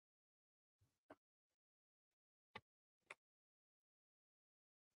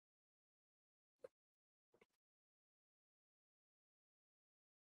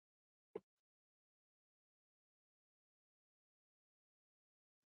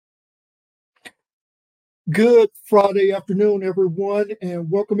Good Friday afternoon, everyone, and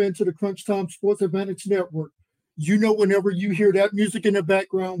welcome into the Crunch Time Sports Advantage Network. Whenever you hear that music in the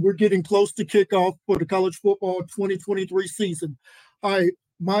background, we're getting close to kickoff for the college football 2023 season. Hi,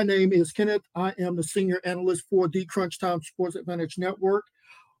 my name is Kenneth. I am the senior analyst for the Crunch Time Sports Advantage Network.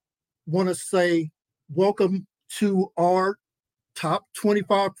 Want to say welcome to our top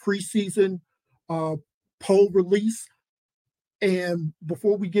 25 preseason poll release. And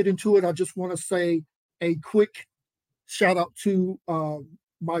before we get into it, I just want to say a quick shout out to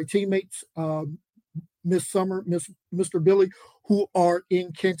my teammates, Miss Summer, Mr. Billy, who are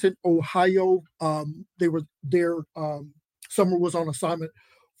in Kenton, Ohio. Summer was on assignment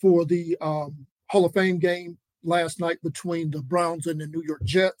for the Hall of Fame game last night between the Browns and the New York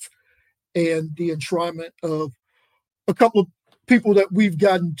Jets, and the enshrinement of a couple of people that we've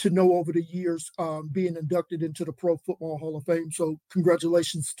gotten to know over the years being inducted into the Pro Football Hall of Fame. So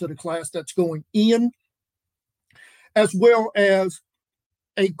congratulations to the class that's going in, as well as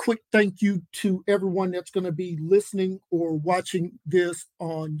a quick thank you to everyone that's going to be listening or watching this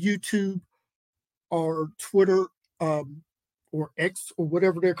on YouTube or Twitter or X or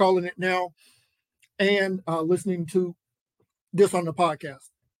whatever they're calling it now, and listening to this on the podcast.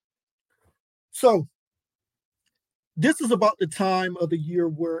 So this is about the time of the year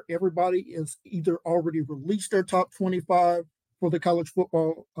where everybody is either already released their top 25 for the college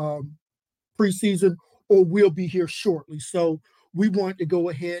football preseason or will be here shortly. So we wanted to go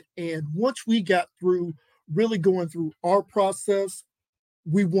ahead, and once we got through really going through our process,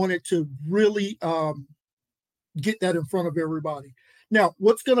 we wanted to really get that in front of everybody. Now,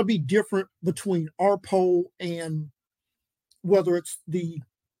 what's going to be different between our poll and whether it's the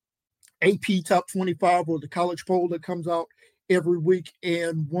AP Top 25 or the college poll that comes out every week,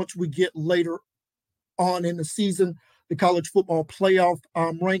 and once we get later on in the season, the college football playoff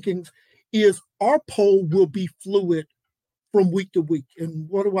rankings, is our poll will be fluid from week to week. And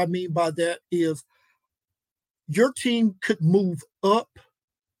what do I mean by that is your team could move up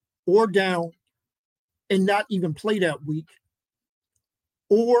or down and not even play that week.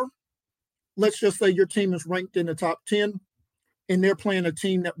 Or let's just say your team is ranked in the top 10 and they're playing a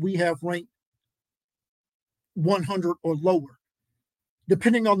team that we have ranked 100 or lower.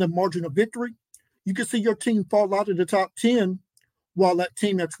 Depending on the margin of victory, you can see your team fall out of the top 10, while that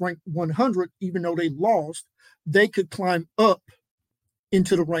team that's ranked 100, even though they lost, they could climb up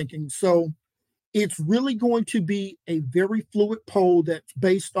into the rankings. So it's really going to be a very fluid poll that's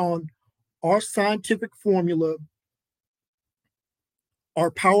based on our scientific formula,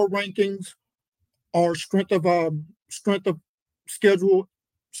 our power rankings, our strength of schedule,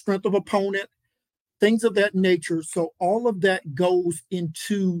 strength of opponent, things of that nature. So all of that goes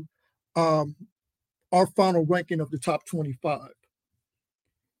into our final ranking of the top 25.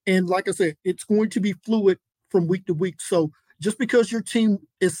 And like I said, it's going to be fluid from week to week. So just because your team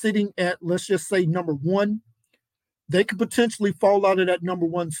is sitting at, let's just say, number one, they could potentially fall out of that number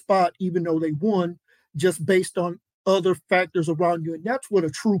one spot, even though they won, just based on other factors around you. And that's what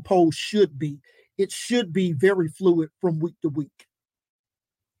a true poll should be. It should be very fluid from week to week.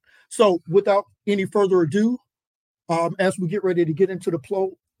 So without any further ado, as we get ready to get into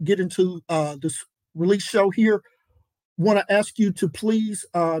this release show here, want to ask you to please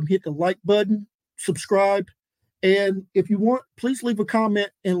hit the like button, subscribe, and if you want, please leave a comment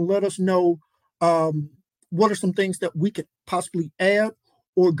and let us know what are some things that we could possibly add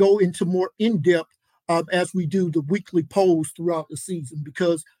or go into more in-depth as we do the weekly polls throughout the season,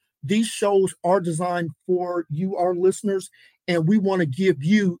 because these shows are designed for you, our listeners, and we want to give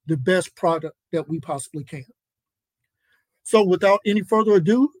you the best product that we possibly can. So without any further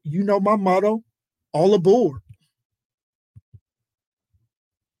ado, you know my motto, all aboard.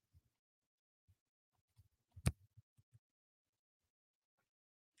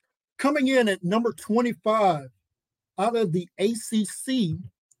 Coming in at number 25 out of the ACC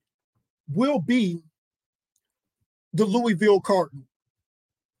will be the Louisville Cardinals.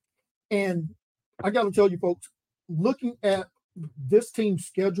 And I got to tell you, folks, looking at this team's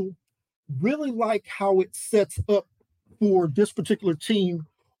schedule, really like how it sets up for this particular team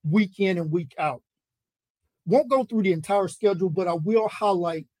week in and week out. Won't go through the entire schedule, but I will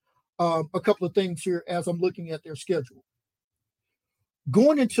highlight a couple of things here as I'm looking at their schedule.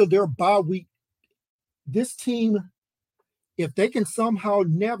 Going into their bye week, this team, if they can somehow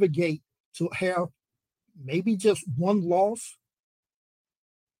navigate to have maybe just one loss,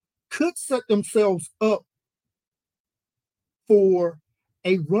 could set themselves up for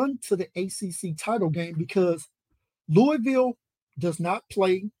a run to the ACC title game, because Louisville does not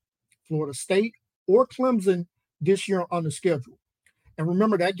play Florida State or Clemson this year on the schedule. And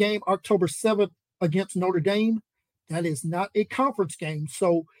remember that game, October 7th against Notre Dame, that is not a conference game.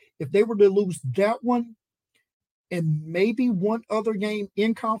 So if they were to lose that one and maybe one other game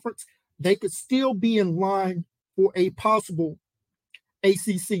in conference, they could still be in line for a possible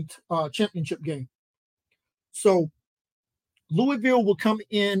ACC championship game. So Louisville will come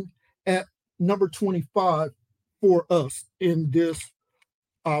in at number 25 for us in this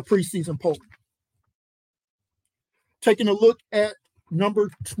preseason poll. Taking a look at number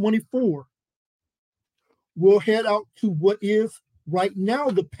 24, we'll head out to what is right now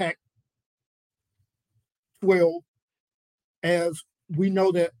the Pac-12, as we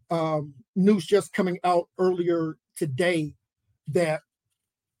know that news just coming out earlier today that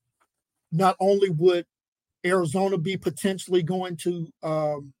not only would Arizona be potentially going to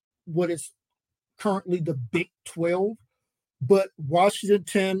what is currently the Big 12, but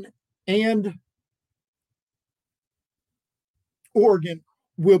Washington and Oregon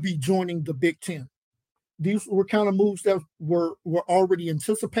will be joining the Big 10. These were kind of moves that were already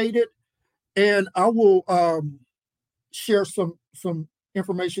anticipated, and I will share some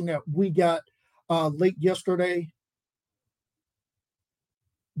information that we got late yesterday.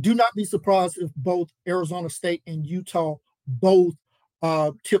 Do not be surprised if both Arizona State and Utah both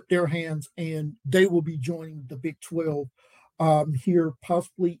tip their hands, and they will be joining the Big 12 here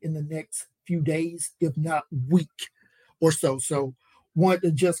possibly in the next few days, if not week or so. So wanted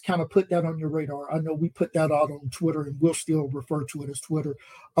to just kind of put that on your radar. I know we put that out on Twitter, and we'll still refer to it as Twitter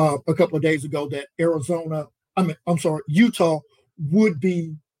a couple of days ago, that Utah would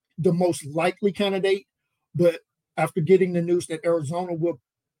be the most likely candidate. But after getting the news that Arizona will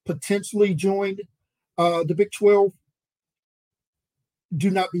potentially join the Big 12, do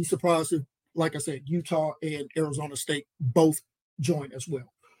not be surprised if, like I said, Utah and Arizona State both join as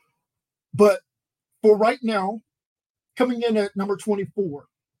well. But for right now, coming in at number 24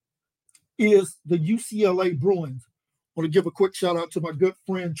 is the UCLA Bruins. I want to give a quick shout out to my good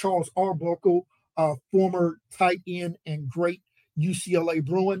friend Charles Arbuckle, former tight end and great UCLA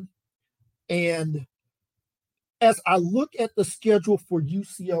Bruin. And as I look at the schedule for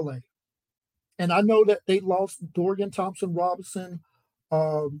UCLA, and I know that they lost Dorian Thompson-Robinson,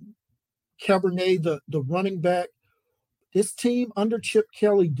 Cabernet, the running back. This team under Chip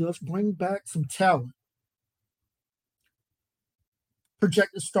Kelly does bring back some talent.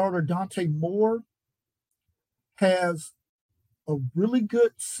 Projected starter Dante Moore has a really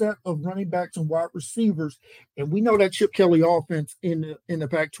good set of running backs and wide receivers, and we know that Chip Kelly offense in the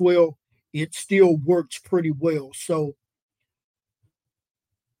Pac-12, it still works pretty well. So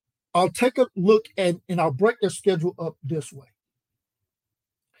I'll take a look and I'll break their schedule up this way.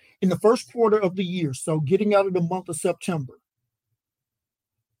 In the first quarter of the year, so getting out of the month of September,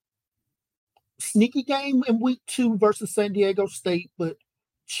 sneaky game in week 2 versus San Diego State, but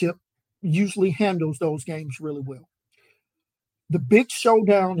Chip usually handles those games really well. The big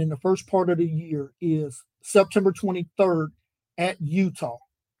showdown in the first part of the year is September 23rd at Utah.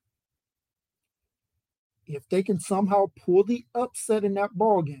 If they can somehow pull the upset in that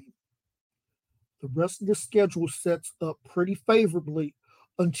ball game, the rest of the schedule sets up pretty favorably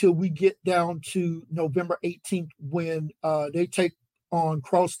until we get down to November 18th when they take on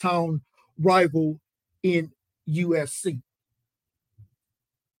crosstown rival in USC.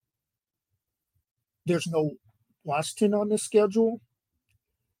 There's no Washington on the schedule.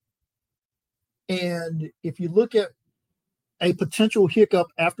 And if you look at a potential hiccup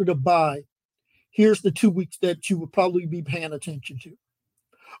after the bye, here's the 2 weeks that you would probably be paying attention to.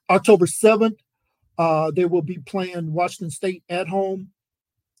 October 7th, they will be playing Washington State at home.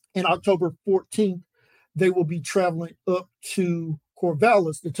 And October 14th, they will be traveling up to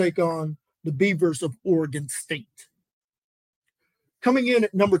Corvallis to take on the Beavers of Oregon State. Coming in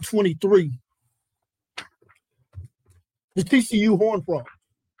at number 23, the TCU Horned Frogs.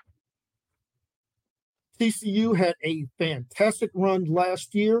 TCU had a fantastic run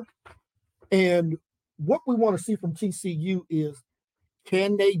last year, and what we want to see from TCU is,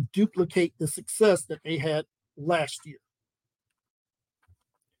 can they duplicate the success that they had last year?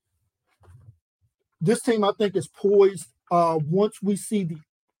 This team, I think, is poised once we see the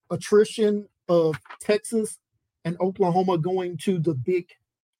attrition of Texas and Oklahoma going to the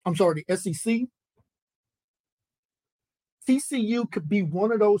SEC. TCU could be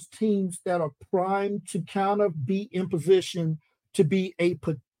one of those teams that are primed to kind of be in position to be a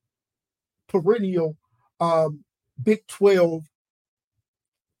perennial Big 12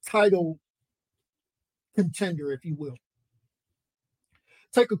 title contender, if you will.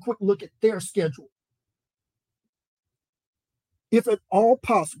 Take a quick look at their schedule. If at all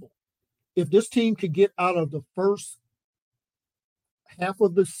possible, if this team could get out of the first half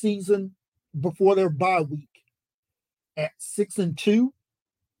of the season before their bye week at 6-2.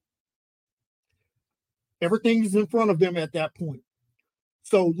 Everything is in front of them at that point.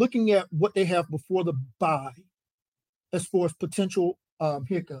 So looking at what they have before the bye, as far as potential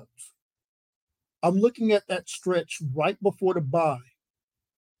hiccups, I'm looking at that stretch right before the bye.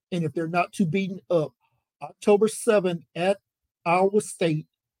 And if they're not too beaten up, October 7th at Iowa State,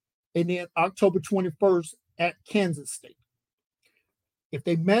 and then October 21st at Kansas State. If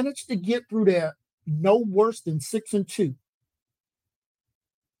they manage to get through that, no worse than 6-2.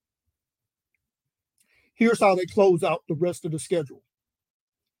 Here's how they close out the rest of the schedule.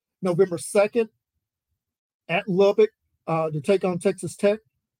 November 2nd at Lubbock to take on Texas Tech.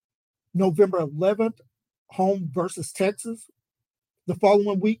 November 11th, home versus Texas. The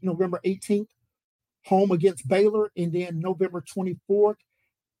following week, November 18th, home against Baylor. And then November 24th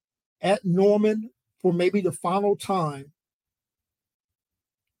at Norman for maybe the final time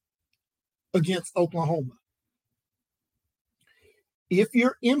against Oklahoma. If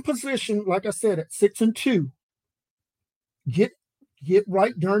you're in position, like I said, at 6-2, get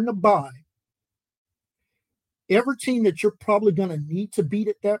right during the bye. Every team that you're probably going to need to beat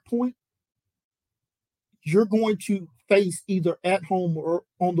at that point, you're going to face either at home or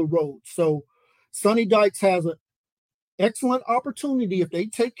on the road. So Sonny Dykes has an excellent opportunity if they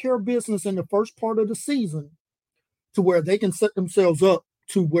take care of business in the first part of the season to where they can set themselves up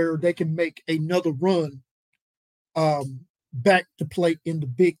to where they can make another run back to play in the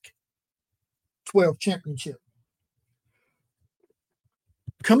Big 12 championship.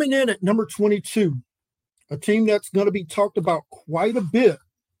 Coming in at number 22, a team that's going to be talked about quite a bit,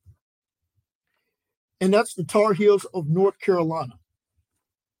 and that's the Tar Heels of North Carolina.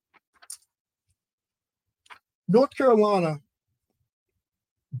 North Carolina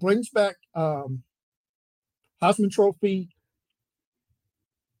brings back Heisman Trophy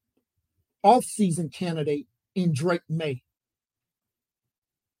off-season candidate in Drake May.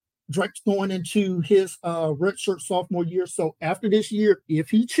 Drake's going into his redshirt sophomore year, so after this year, if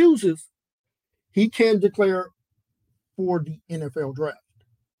he chooses, he can declare for the NFL draft.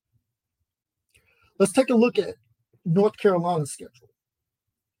 Let's take a look at North Carolina's schedule.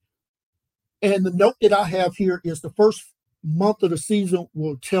 And the note that I have here is the first month of the season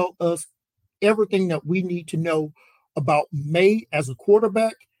will tell us everything that we need to know about May as a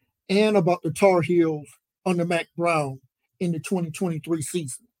quarterback and about the Tar Heels under Mac Brown in the 2023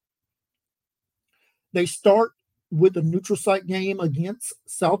 season. They start with a neutral site game against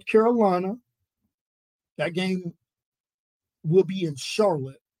South Carolina. That game will be in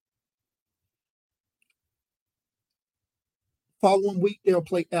Charlotte. Following week, they'll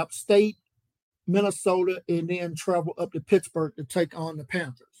play App State, Minnesota, and then travel up to Pittsburgh to take on the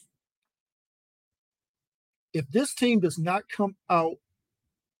Panthers. If this team does not come out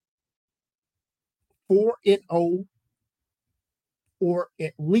 4-0 or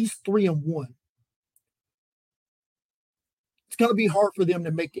at least 3-1, it's going to be hard for them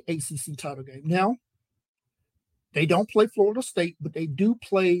to make the ACC title game. Now, they don't play Florida State, but they do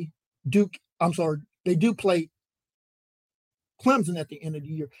play they do play Clemson at the end of the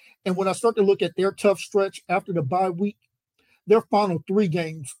year. And when I start to look at their tough stretch after the bye week, their final 3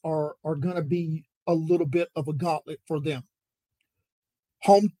 games are going to be a little bit of a gauntlet for them.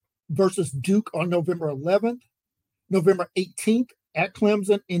 Home versus Duke on November 11th, November 18th at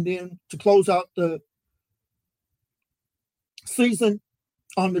Clemson, and then to close out the season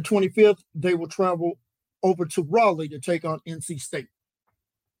on the 25th, they will travel over to Raleigh to take on NC State.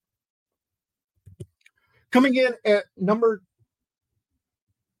 Coming in at number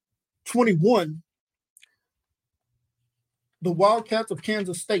 21, the Wildcats of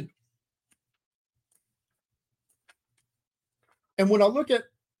Kansas State. And when I look at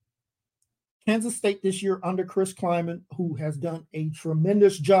Kansas State this year under Chris Kleiman, who has done a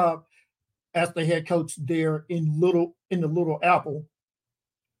tremendous job as the head coach there in the Little Apple,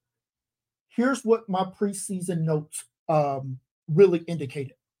 here's what my preseason notes really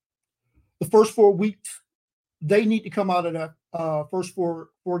indicated. The first 4 weeks, they need to come out of that first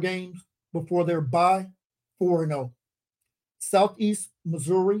four games before their bye 4-0. Southeast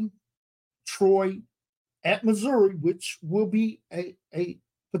Missouri, Troy at Missouri, which will be a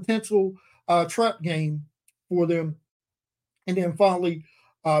potential trap game for them. And then finally,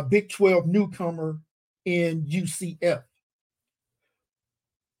 Big 12 newcomer in UCF.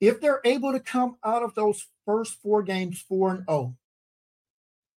 If they're able to come out of those first 4 games 4-0,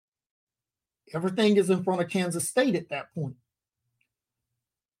 everything is in front of Kansas State at that point,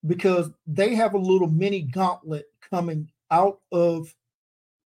 because they have a little mini gauntlet coming out of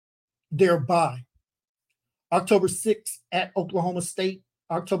their bye. October 6th at Oklahoma State,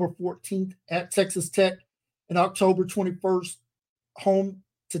 October 14th at Texas Tech, and October 21st home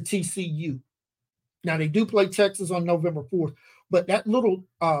to TCU. Now they do play Texas on November 4th, but that little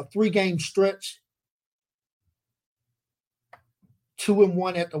 3-game stretch,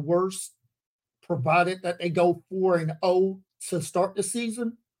 2-1 at the worst, provided that they go 4-0 to start the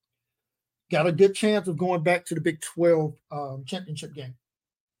season, got a good chance of going back to the Big 12 championship game.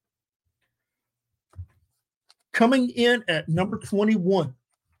 Coming in at number 21,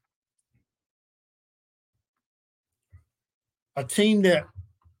 a team that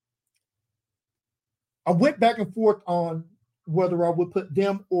I went back and forth on whether I would put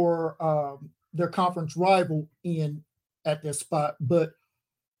them or their conference rival in at this spot, but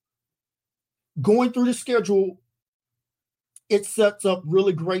going through the schedule, it sets up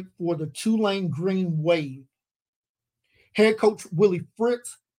really great for the Tulane Green Wave. Head coach Willie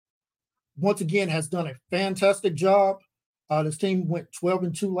Fritz, once again, has done a fantastic job. This team went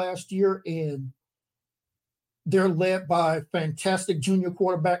 12-2 last year, and they're led by fantastic junior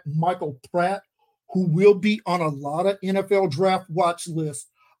quarterback Michael Pratt, who will be on a lot of NFL draft watch lists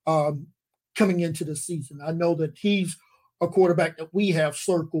coming into the season. I know that he's a quarterback that we have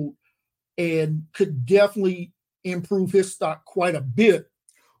circled and could definitely improve his stock quite a bit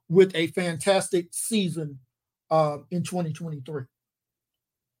with a fantastic season in 2023.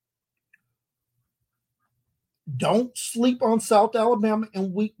 Don't sleep on South Alabama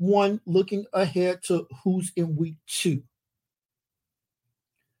in week 1, looking ahead to who's in week 2.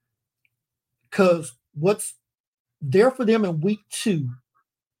 Because what's there for them in week 2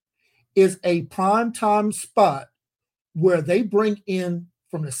 is a primetime spot where they bring in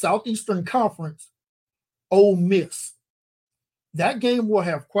from the Southeastern Conference Ole Miss. That game will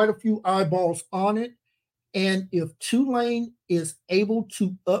have quite a few eyeballs on it. And if Tulane is able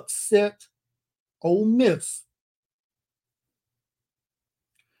to upset Ole Miss,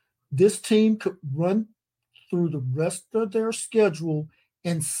 this team could run through the rest of their schedule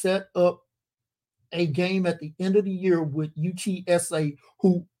and set up a game at the end of the year with UTSA,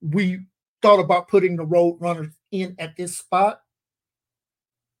 who we thought about putting the Road Runners in at this spot.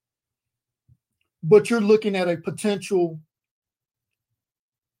 But you're looking at a potential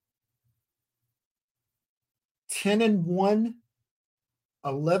 10-1,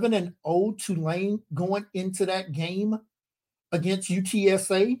 11-0 Tulane going into that game against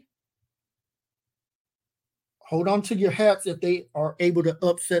UTSA. Hold on to your hats if they are able to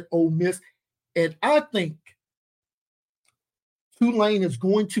upset Ole Miss. And I think Tulane is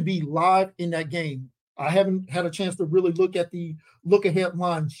going to be live in that game. I haven't had a chance to really look at the look-ahead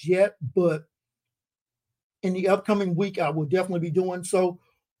lines yet, but in the upcoming week, I will definitely be doing so.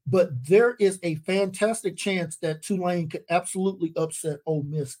 But there is a fantastic chance that Tulane could absolutely upset Ole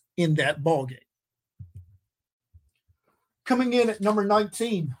Miss in that ballgame. Coming in at number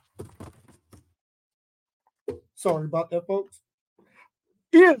 19, sorry about that, folks,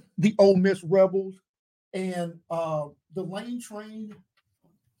 is the Ole Miss Rebels. And the Lane Train,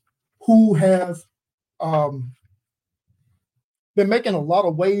 who has been making a lot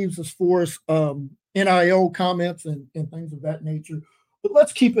of waves as far as NIL comments and things of that nature. But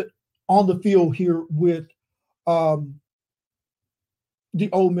let's keep it on the field here with the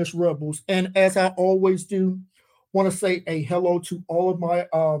Ole Miss Rebels. And as I always do, want to say a hello to all of my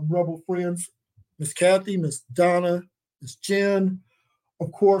Rebel friends, Miss Kathy, Miss Donna, Miss Jen,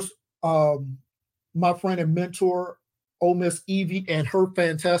 of course, my friend and mentor, Ole Miss Evie, and her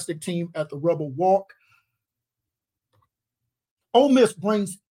fantastic team at the Rebel Walk. Ole Miss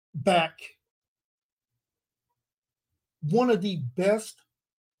brings back one of the best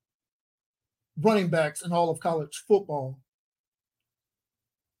running backs in all of college football.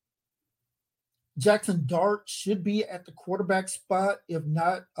 Jackson Dart should be at the quarterback spot. If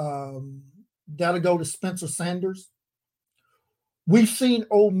not, that'll go to Spencer Sanders. We've seen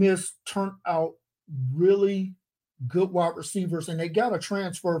Ole Miss turn out really good wide receivers, and they got a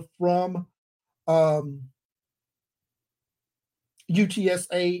transfer from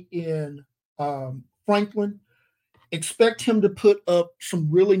UTSA in Franklin. Expect him to put up some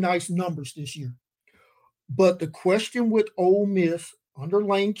really nice numbers this year. But the question with Ole Miss under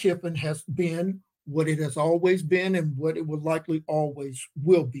Lane Kiffin has been what it has always been and what it will likely always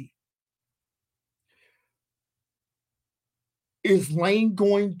will be. Is Lane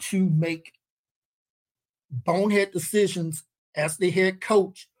going to make bonehead decisions as the head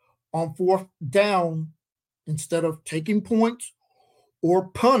coach on 4th down instead of taking points or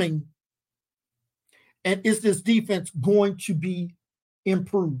punting? And is this defense going to be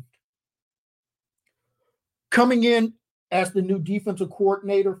improved? Coming in as the new defensive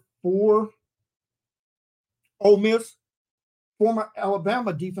coordinator for Ole Miss, former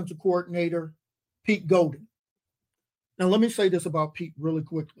Alabama defensive coordinator Pete Golding. Now, let me say this about Pete really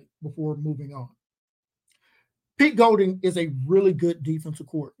quickly before moving on. Pete Golding is a really good defensive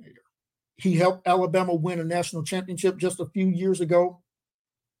coordinator. He helped Alabama win a national championship just a few years ago.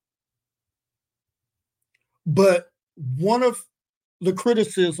 But one of the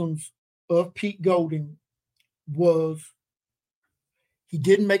criticisms of Pete Golding was he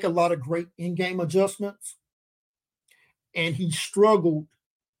didn't make a lot of great in-game adjustments, and he struggled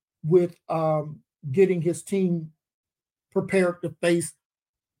with getting his team prepared to face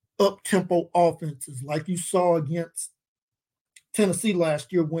up-tempo offenses like you saw against Tennessee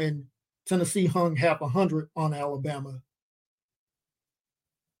last year when Tennessee hung half 100 on Alabama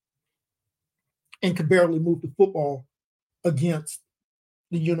and could barely move the football against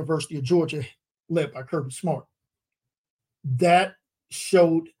the University of Georgia, led by Kirby Smart. That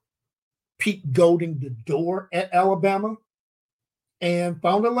showed Pete Golding the door at Alabama and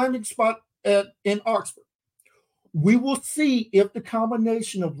found a landing spot in Oxford. We will see if the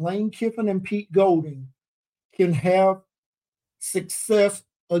combination of Lane Kiffin and Pete Golding can have success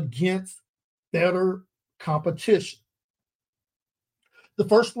against better competition. The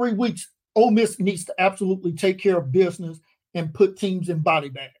first 3 weeks, Ole Miss needs to absolutely take care of business and put teams in body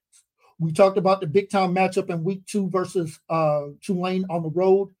bags. We talked about the big-time matchup in week 2 versus Tulane on the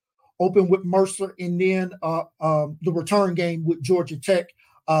road, open with Mercer, and then the return game with Georgia Tech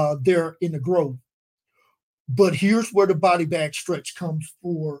there in the Grove. But here's where the body bag stretch comes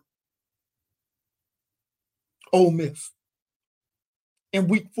for Ole Miss. In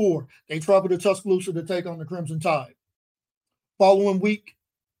week 4, they travel to Tuscaloosa to take on the Crimson Tide. Following week,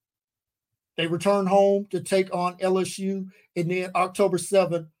 they return home to take on LSU, and then October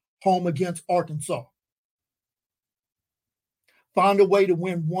 7th, home against Arkansas. Find a way to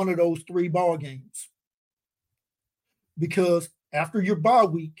win one of those 3 ball games. Because after your bye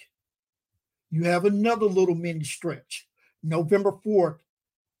week, you have another little mini stretch. November 4th,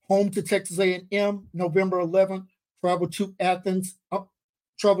 home to Texas A&M. November 11th, travel to Athens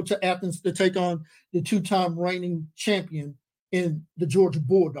to take on the 2-time reigning champion in the Georgia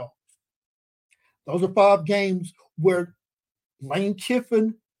Bulldogs. Those are 5 games where Lane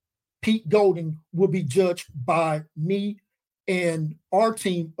Kiffin, Pete Golding will be judged by me and our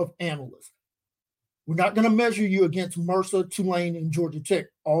team of analysts. We're not going to measure you against Mercer, Tulane, and Georgia Tech,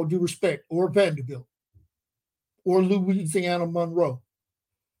 all due respect, or Vanderbilt, or Louisiana Monroe.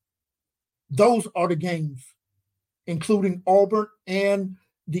 Those are the games, including Auburn and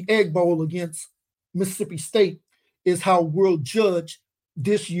the Egg Bowl against Mississippi State, is how we'll judge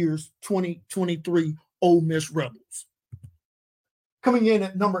this year's 2023 Ole Miss Rebels. Coming in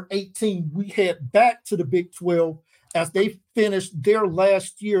at number 18, we head back to the Big 12 as they finished their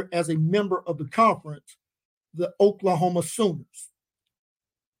last year as a member of the conference, the Oklahoma Sooners.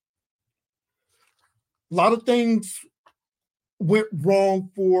 A lot of things went wrong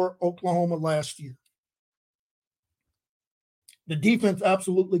for Oklahoma last year. The defense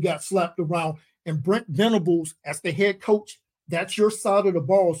absolutely got slapped around, and Brent Venables, as the head coach, that's your side of the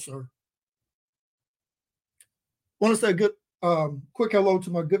ball, sir. I want to say a good quick hello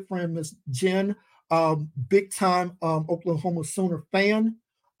to my good friend, Miss Jen, big-time Oklahoma Sooner fan.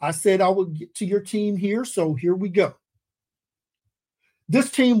 I said I would get to your team here, so here we go.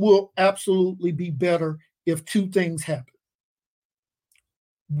 This team will absolutely be better if 2 things happen.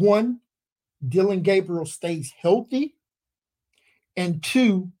 1, Dylan Gabriel stays healthy, and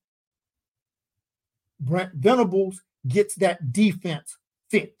 2, Brent Venables gets that defense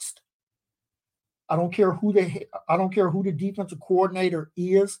fixed. I don't care who the defensive coordinator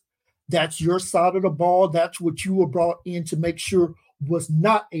is. That's your side of the ball. That's what you were brought in to make sure was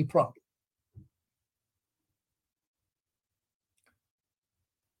not a problem.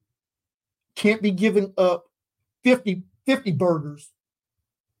 Can't be giving up 50 burgers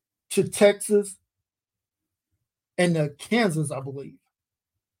to Texas and Kansas, I believe.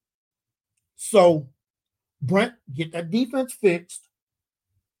 So, Brent, get that defense fixed.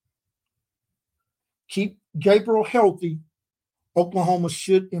 Keep Gabriel healthy. Oklahoma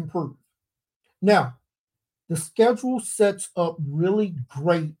should improve. Now, the schedule sets up really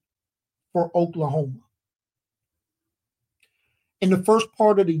great for Oklahoma. In the first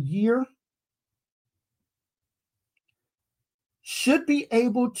part of the year, should be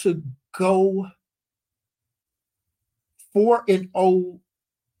able to go 4-0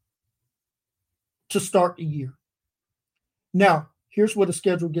 to start the year. Now, here's where the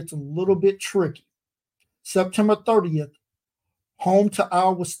schedule gets a little bit tricky. September 30th, home to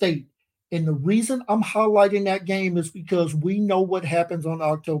Iowa State. And the reason I'm highlighting that game is because we know what happens on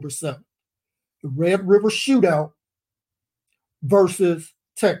October 7th. The Red River Shootout versus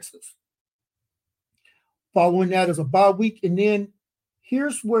Texas. Following that is a bye week. And then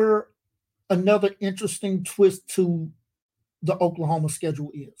here's where another interesting twist to the Oklahoma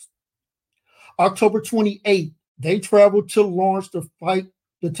schedule is. October 28th, they travel to Lawrence to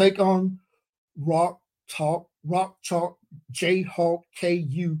take on Rock Chalk Jayhawk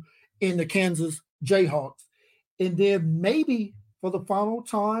KU in the Kansas Jayhawks. And then maybe for the final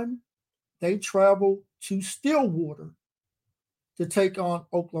time, they travel to Stillwater to take on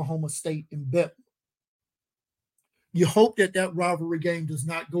Oklahoma State in Benton. You hope that that rivalry game does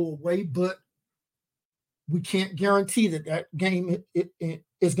not go away, but we can't guarantee that that game it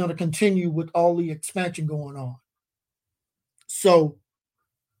is going to continue with all the expansion going on. So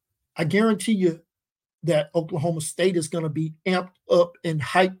I guarantee you that Oklahoma State is going to be amped up and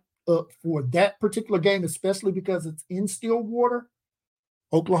hyped up for that particular game, especially because it's in Stillwater.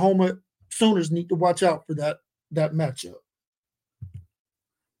 Oklahoma Sooners need to watch out for that matchup.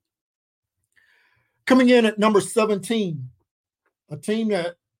 Coming in at number 17, a team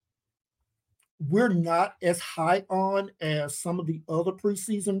that we're not as high on as some of the other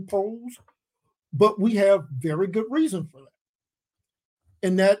preseason polls, but we have very good reason for that.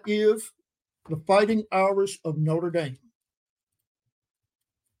 And that is the Fighting Irish of Notre Dame.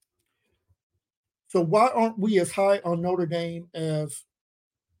 So why aren't we as high on Notre Dame as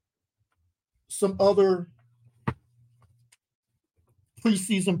some other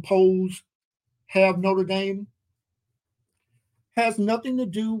preseason polls have Notre Dame? Has nothing to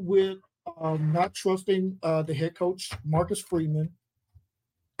do with not trusting the head coach, Marcus Freeman.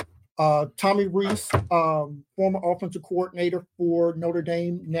 Tommy Rees, former offensive coordinator for Notre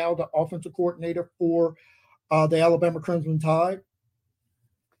Dame, now the offensive coordinator for the Alabama Crimson Tide.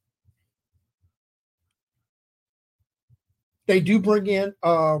 They do bring in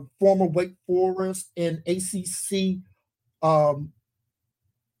former Wake Forest and ACC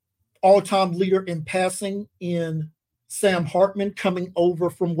all-time leader in passing in Sam Hartman coming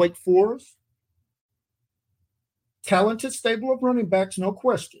over from Wake Forest. Talented stable of running backs, no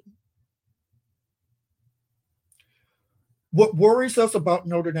question. What worries us about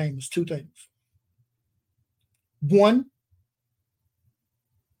Notre Dame is two things. One,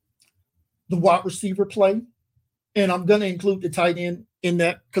 the wide receiver play, and I'm going to include the tight end in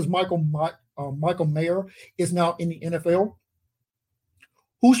that because Michael Mayer is now in the NFL.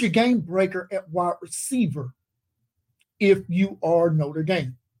 Who's your game breaker at wide receiver if you are Notre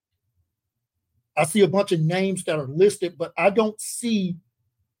Dame? I see a bunch of names that are listed, but I don't see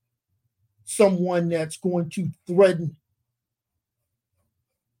someone that's going to threaten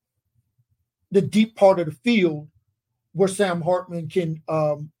the deep part of the field where Sam Hartman can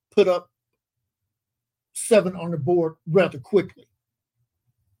put up 7 on the board rather quickly.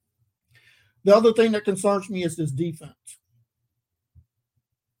 The other thing that concerns me is this defense.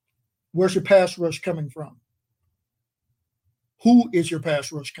 Where's your pass rush coming from? Who is your pass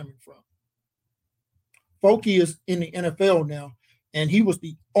rush coming from? Folky is in the NFL now, and he was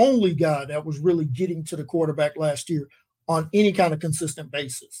the only guy that was really getting to the quarterback last year on any kind of consistent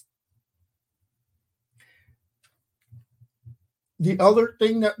basis. The other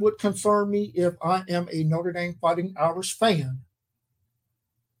thing that would concern me if I am a Notre Dame Fighting Irish fan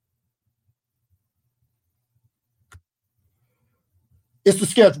is the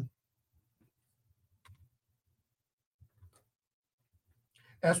schedule.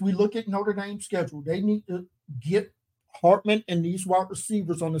 As we look at Notre Dame's schedule, they need to get Hartman and these wide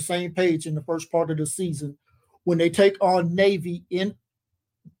receivers on the same page in the first part of the season when they take on Navy in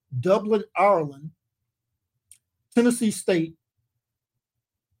Dublin, Ireland, Tennessee State,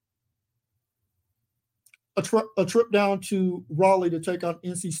 a trip down to Raleigh to take on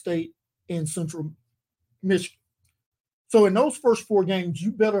NC State in Central Michigan. So in those first 4 games,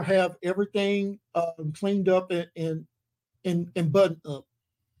 you better have everything cleaned up and buttoned up.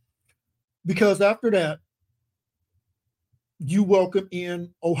 Because after that, you welcome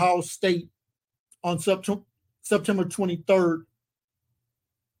in Ohio State on September 23rd.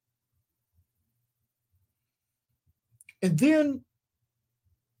 And then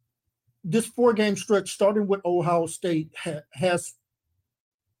this 4-game stretch, starting with Ohio State, has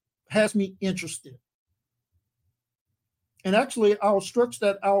me interested. And actually, I'll stretch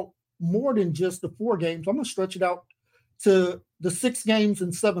that out more than just the 4 games. I'm going to stretch it out to the 6 games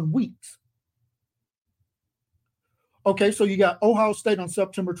in 7 weeks. Okay, so you got Ohio State on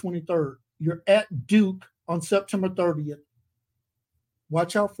September 23rd. You're at Duke on September 30th.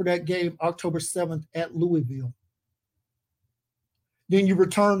 Watch out for that game October 7th at Louisville. Then you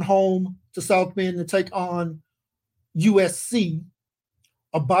return home to South Bend to take on USC,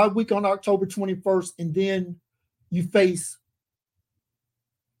 a bye week on October 21st, and then you face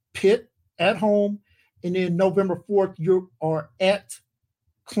Pitt at home, and then November 4th, you are at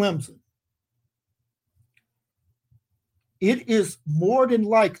Clemson. It is more than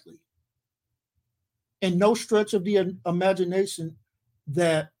likely, and no stretch of the imagination,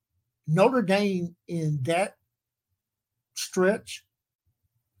 that Notre Dame in that stretch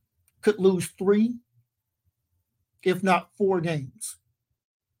could lose 3, if not 4 games.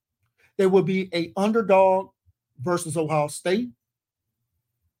 There will be an underdog versus Ohio State.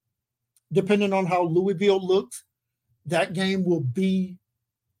 Depending on how Louisville looks, that game will be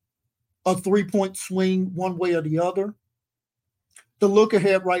a 3-point swing one way or the other. The look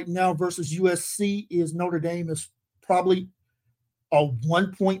ahead right now versus USC is Notre Dame is probably a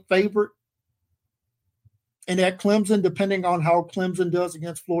 1-point favorite. And at Clemson, depending on how Clemson does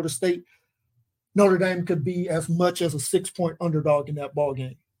against Florida State, Notre Dame could be as much as a 6-point underdog in that ball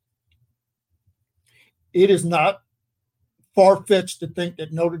game. It is not far-fetched to think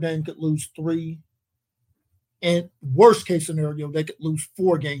that Notre Dame could lose 3, and worst case scenario, they could lose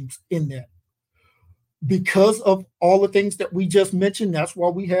 4 games in that. Because of all the things that we just mentioned, that's why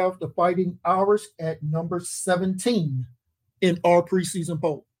we have the Fighting Irish at number 17 in our preseason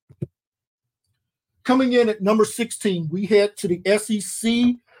poll. Coming in at number 16, we head to the SEC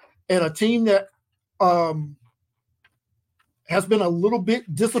and a team that has been a little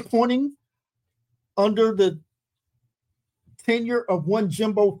bit disappointing under the tenure of one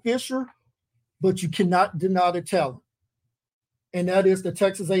Jimbo Fisher, but you cannot deny the talent, and that is the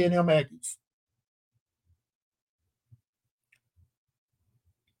Texas A&M Aggies.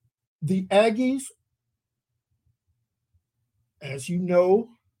 The Aggies, as you know,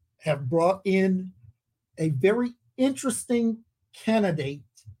 have brought in a very interesting candidate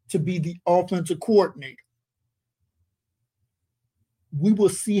to be the offensive coordinator. We will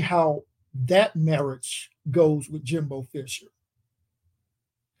see how that marriage goes with Jimbo Fisher.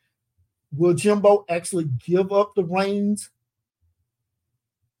 Will Jimbo actually give up the reins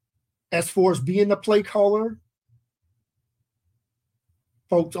as far as being the play caller?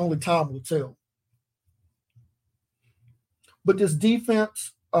 Folks, only time will tell. But this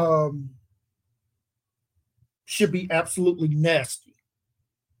defense should be absolutely nasty.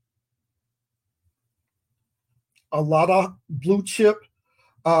 A lot of blue chip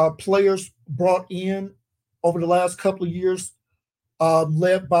players brought in over the last couple of years,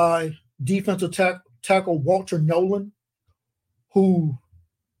 led by defensive tackle Walter Nolan, who,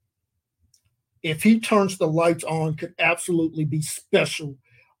 if he turns the lights on, could absolutely be special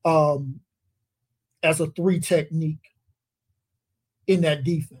as a 3 technique in that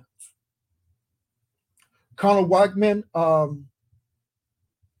defense. Connor Weigman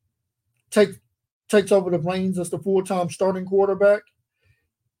takes over the reins as the full-time starting quarterback.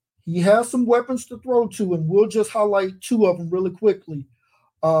 He has some weapons to throw to, and we'll just highlight 2 of them really quickly.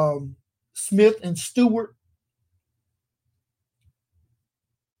 Smith and Stewart.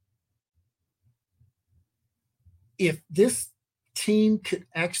 If this team could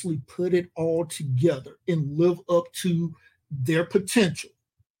actually put it all together and live up to their potential,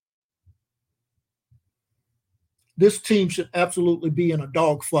 this team should absolutely be in a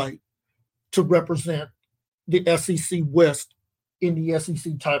dogfight to represent the SEC West in the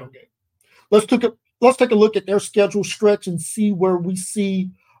SEC title game. Let's take a look at their schedule stretch and see where we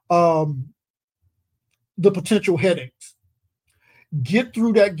see the potential headaches. Get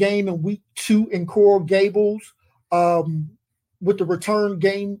through that game in week 2 in Coral Gables with the return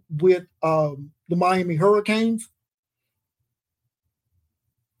game with the Miami Hurricanes.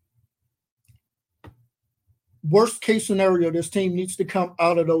 Worst case scenario, this team needs to come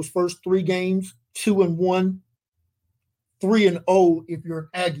out of those first 3 games 2-1, 3-0 if you're an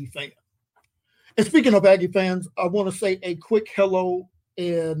Aggie fan. And speaking of Aggie fans, I want to say a quick hello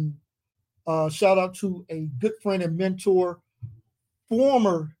and shout out to a good friend and mentor,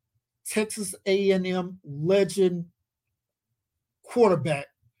 former Texas A&M legend quarterback,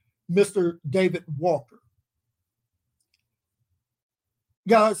 Mr. David Walker.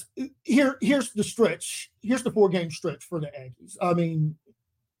 Guys, here's the stretch. Here's the 4-game stretch for the Aggies. I mean,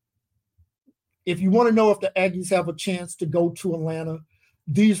 if you want to know if the Aggies have a chance to go to Atlanta,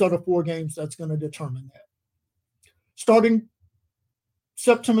 these are the 4 games that's going to determine that. Starting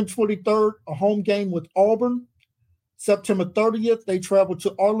September 23rd, a home game with Auburn. September 30th, they travel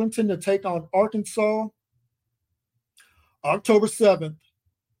to Arlington to take on Arkansas. October 7th,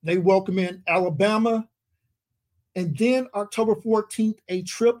 they welcome in Alabama. And then October 14th, a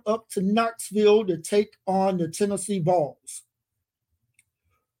trip up to Knoxville to take on the Tennessee Vols.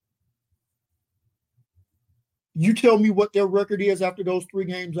 You tell me what their record is after those 3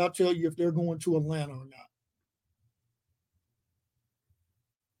 games. I'll tell you if they're going to Atlanta or not.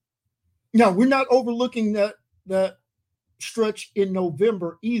 Now, we're not overlooking that stretch in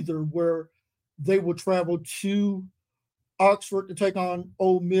November either, where they will travel to Oxford to take on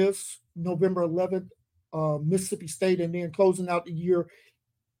Ole Miss November 11th, Mississippi State, and then closing out the year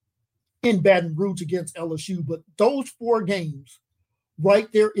in Baton Rouge against LSU. But those four games right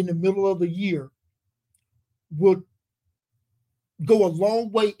there in the middle of the year will go a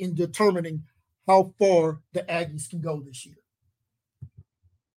long way in determining how far the Aggies can go this year.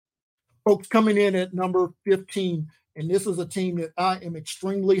 Folks, coming in at number 15, and this is a team that I am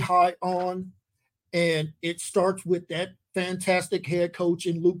extremely high on, and it starts with that fantastic head coach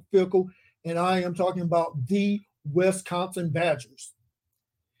in Luke Fickell, and I am talking about the Wisconsin Badgers.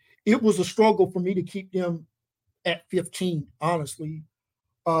 It was a struggle for me to keep them at 15, honestly.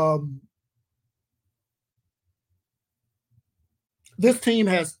 This team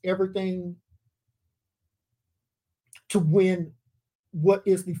has everything to win what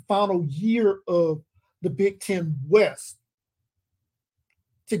is the final year of the Big Ten West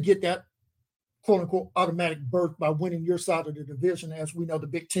to get that quote unquote automatic berth by winning your side of the division. As we know, the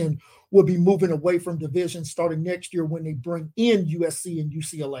Big Ten will be moving away from division starting next year when they bring in USC and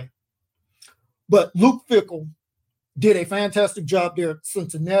UCLA. But Luke Fickell did a fantastic job there at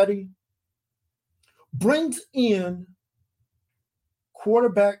Cincinnati, brings in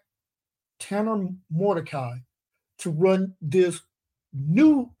quarterback Tanner Mordecai to run this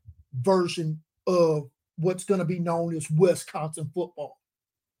new version of what's going to be known as Wisconsin football.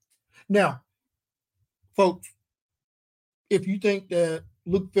 Now, folks, if you think that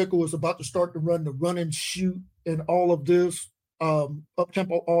Luke Fickell is about to start to run the run and shoot and all of this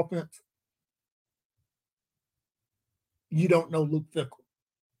up-tempo offense, you don't know Luke Fickell.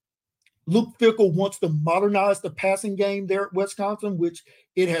 Luke Fickell wants to modernize the passing game there at Wisconsin, which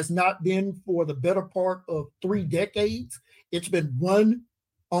it has not been for the better part of 3 decades. It's been run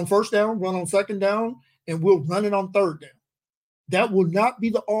on first down, run on second down, and we'll run it on third down. That will not be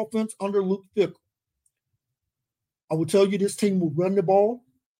the offense under Luke Fickell. I will tell you this team will run the ball.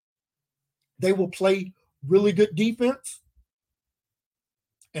 They will play really good defense.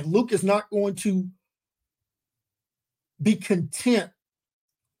 And Luke is not going to be content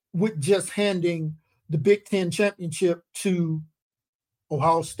with just handing the Big Ten championship to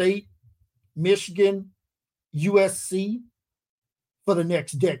Ohio State, Michigan, USC for the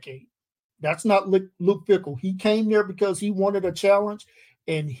next decade. That's not Luke Fickell. He came there because he wanted a challenge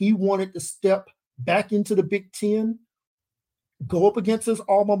and he wanted to step back into the Big Ten, go up against his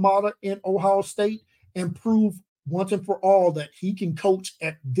alma mater in Ohio State, and prove once and for all that he can coach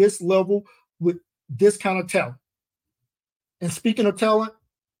at this level with this kind of talent. And speaking of talent,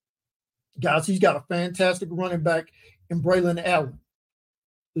 guys, he's got a fantastic running back in Braylon Allen,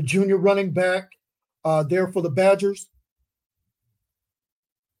 the junior running back there for the Badgers.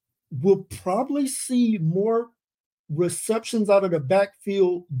 We'll probably see more receptions out of the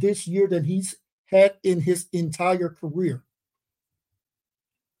backfield this year than he's had in his entire career.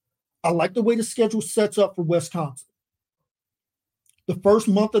 I like the way the schedule sets up for Wisconsin. The first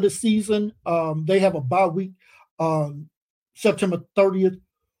month of the season, they have a bye week September 30th.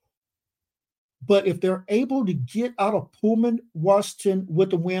 But if they're able to get out of Pullman, Washington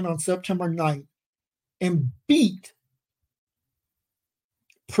with a win on September 9th and beat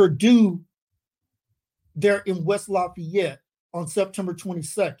Purdue there in West Lafayette on September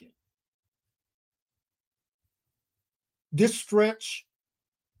 22nd, this stretch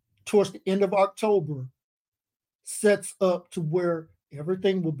towards the end of October sets up to where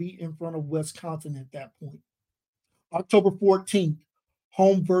everything will be in front of Wisconsin at that point. October 14th,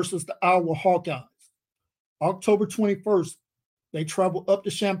 home versus the Iowa Hawkeyes. October 21st, they travel up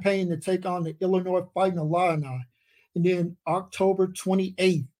to Champaign to take on the Illinois Fighting Illini. And then October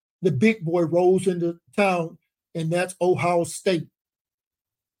 28th, the big boy rolls into town, and that's Ohio State.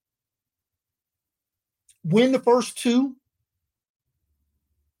 Win the first two,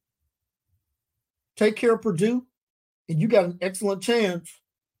 take care of Purdue, and you got an excellent chance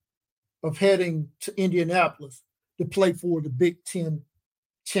of heading to Indianapolis to play for the Big Ten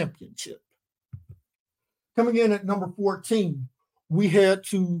championship. Coming in at number 14, we head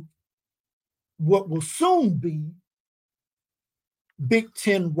to what will soon be Big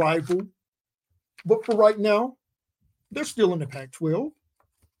Ten rival. But for right now, they're still in the Pac-12.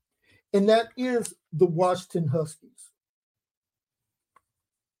 And that is the Washington Huskies.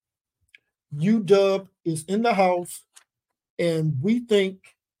 UW is in the house, and we think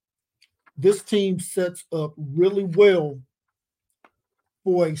this team sets up really well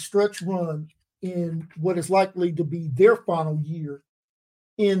for a stretch run in what is likely to be their final year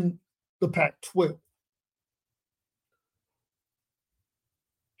in the Pac-12.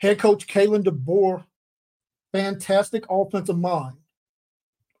 Head coach Kalen DeBoer, fantastic offensive mind.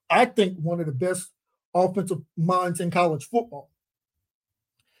 I think one of the best offensive minds in college football.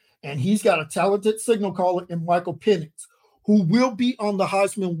 And he's got a talented signal caller in Michael Penix, who will be on the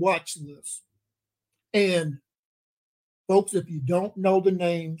Heisman watch list. And folks, if you don't know the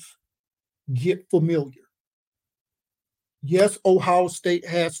names, get familiar. Yes, Ohio State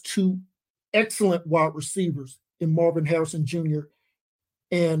has two excellent wide receivers in Marvin Harrison Jr.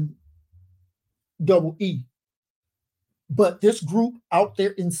 and Double E. But this group out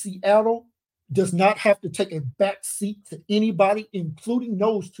there in Seattle does not have to take a back seat to anybody, including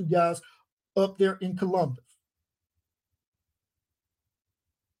those two guys up there in Columbus.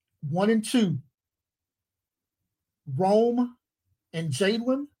 1 and 2, Rome and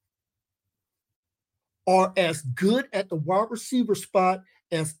Jalen are as good at the wide receiver spot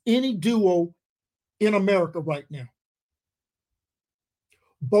as any duo in America right now.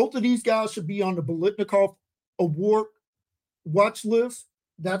 Both of these guys should be on the Biletnikoff Award watch list.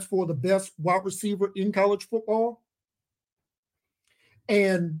 That's for the best wide receiver in college football.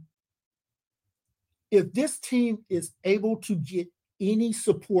 And if this team is able to get any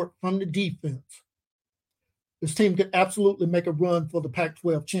support from the defense, this team could absolutely make a run for the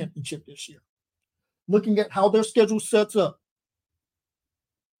Pac-12 championship this year. Looking at how their schedule sets up,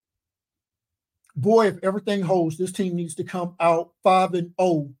 boy, if everything holds, this team needs to come out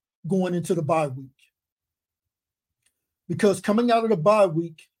 5-0 going into the bye week. Because coming out of the bye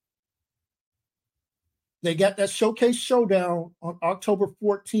week, they got that showcase showdown on October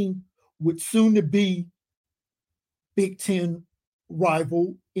 14th with soon to be Big Ten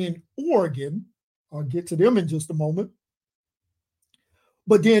rival in Oregon. I'll get to them in just a moment.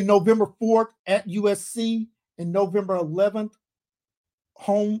 But then November 4th at USC and November 11th,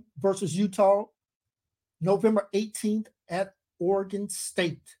 home versus Utah. November 18th at Oregon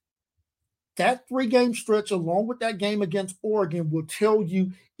State. That 3-game stretch, along with that game against Oregon, will tell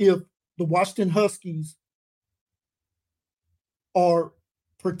you if the Washington Huskies are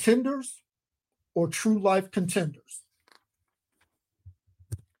pretenders or true life contenders.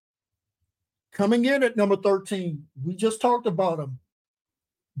 Coming in at number 13, we just talked about them,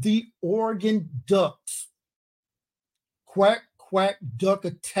 the Oregon Ducks. Quack, quack, duck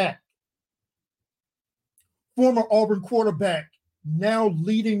attack. Former Auburn quarterback, now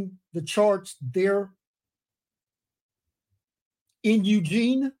leading the charge there in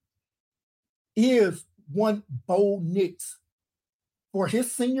Eugene, is one Bo Nix. For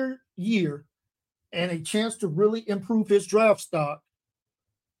his senior year and a chance to really improve his draft stock,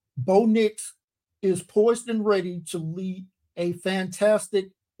 Bo Nix is poised and ready to lead a fantastic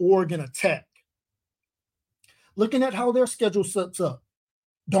Oregon attack. Looking at how their schedule sets up,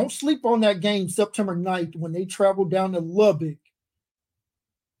 don't sleep on that game September 9th when they travel down to Lubbock,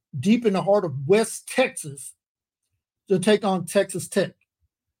 deep in the heart of West Texas, to take on Texas Tech.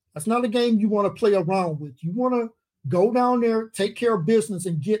 That's not a game you want to play around with. You want to go down there, take care of business,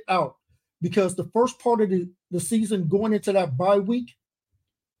 and get out. Because the first part of the season going into that bye week,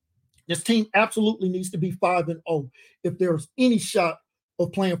 this team absolutely needs to be 5-0 if there's any shot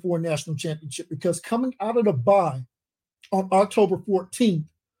of playing for a national championship. Because coming out of the bye on October 14th,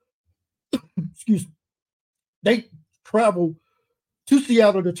 excuse me, they travel to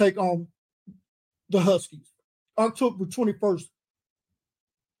Seattle to take on the Huskies. October 21st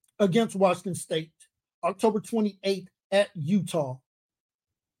against Washington State. October 28th at Utah.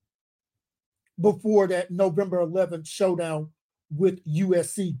 Before that November 11th showdown with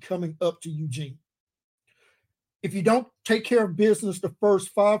USC coming up to Eugene. If you don't take care of business the first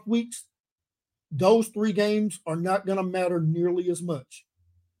 5 weeks, those 3 games are not going to matter nearly as much.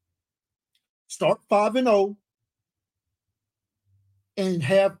 Start 5-0 and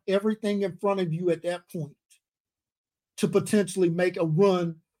have everything in front of you at that point to potentially make a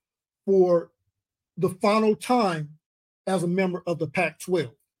run for the final time as a member of the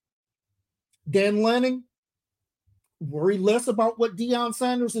Pac-12. Dan Lanning, worry less about what Deion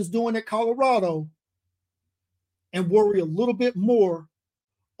Sanders is doing at Colorado and worry a little bit more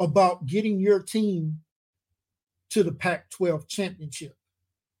about getting your team to the Pac-12 championship.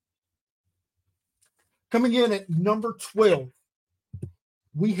 Coming in at number 12,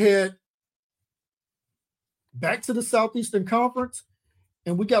 we head back to the Southeastern Conference,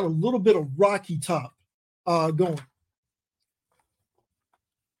 and we got a little bit of Rocky Top going.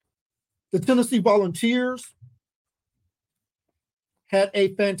 The Tennessee Volunteers had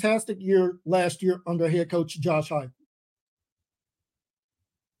a fantastic year last year under head coach Josh Heupel.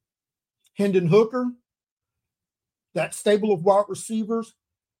 Hendon Hooker, that stable of wide receivers,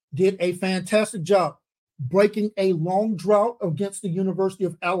 did a fantastic job. breaking a long drought against the University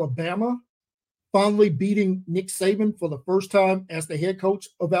of Alabama, finally beating Nick Saban for the first time as the head coach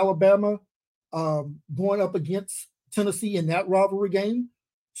of Alabama, going up against Tennessee in that rivalry game.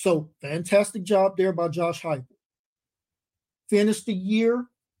 So fantastic job there by Josh Heupel. Finished the year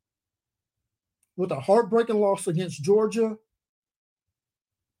with a heartbreaking loss against Georgia.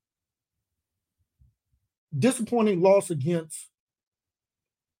 Disappointing loss against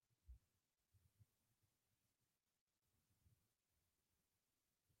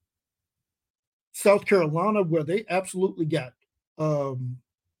South Carolina, where they absolutely got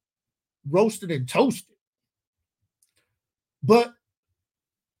roasted and toasted. But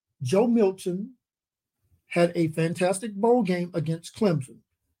Joe Milton had a fantastic bowl game against Clemson.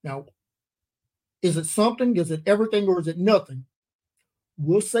 Now, is it something? Is it everything? Or is it nothing?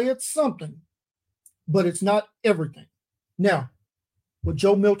 We'll say it's something, but it's not everything. Now, what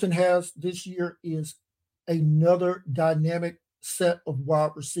Joe Milton has this year is another dynamic set of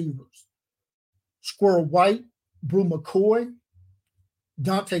wide receivers. Squirrel White, Brew McCoy,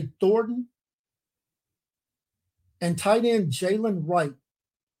 Dante Thornton, and tight end Jalen Wright,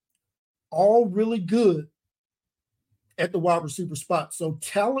 all really good at the wide receiver spot. So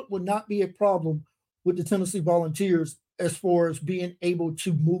talent would not be a problem with the Tennessee Volunteers as far as being able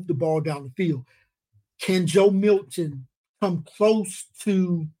to move the ball down the field. Can Joe Milton come close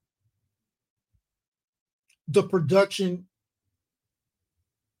to the production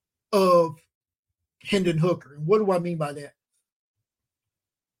of Hendon Hooker? And what do I mean by that?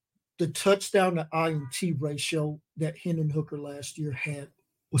 The touchdown to INT ratio that Hendon Hooker last year had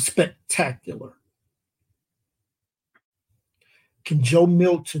was spectacular. Can Joe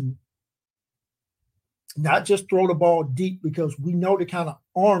Milton not just throw the ball deep, because we know the kind of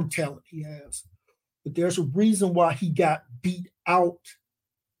arm talent he has, but there's a reason why he got beat out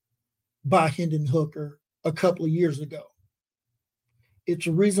by Hendon Hooker a couple of years ago. It's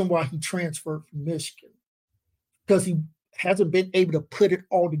a reason why he transferred from Michigan, because he hasn't been able to put it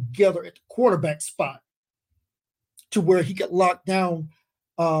all together at the quarterback spot to where he could lock down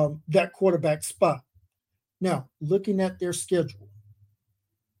that quarterback spot. Now, looking at their schedule,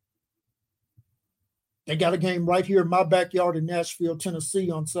 they got a game right here in my backyard in Nashville,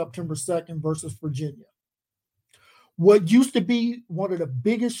 Tennessee on September 2nd versus Virginia. What used to be one of the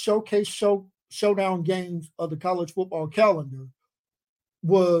biggest showdown games of the college football calendar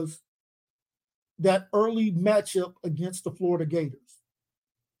was that early matchup against the Florida Gators.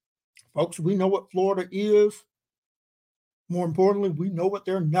 Folks, we know what Florida is. More importantly, we know what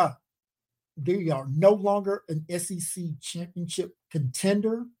they're not. They are no longer an SEC championship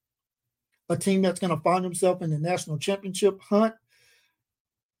contender, a team that's going to find himself in the national championship hunt,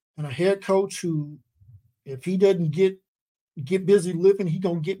 and a head coach who, if he doesn't get busy living, he's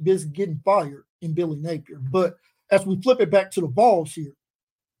going to get busy getting fired in Billy Napier. But as we flip it back to the Vols here,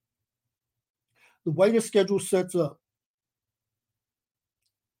 the way the schedule sets up,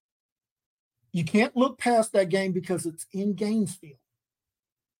 you can't look past that game because it's in Gainesville,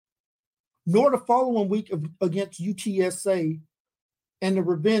 nor the following week against UTSA and the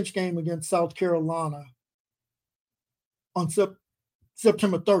revenge game against South Carolina on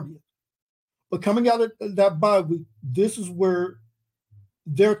September 30th. But coming out of that bye week, this is where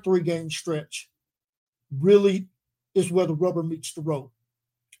their 3-game stretch really is where the rubber meets the road.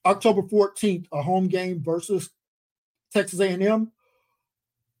 October 14th, a home game versus Texas A&M.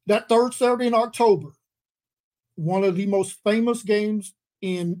 That third Saturday in October, one of the most famous games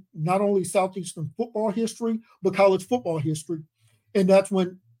in not only Southeastern football history, but college football history. And that's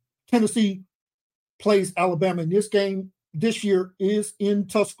when Tennessee plays Alabama. And this game this year is in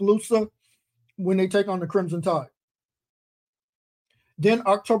Tuscaloosa when they take on the Crimson Tide. Then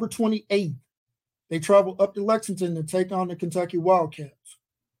October 28th, they travel up to Lexington to take on the Kentucky Wildcats.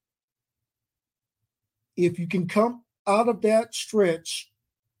 If you can come out of that stretch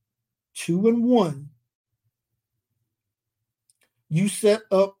 2-1, you set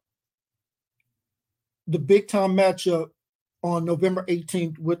up the big-time matchup on November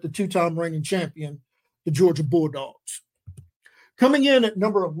 18th with the 2-time reigning champion, the Georgia Bulldogs. Coming in at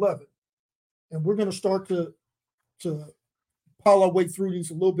number 11, and we're going to start to pile our way through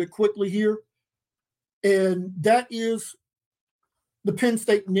these a little bit quickly here, and that is the Penn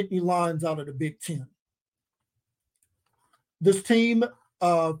State Nittany Lions out of the Big Ten. This team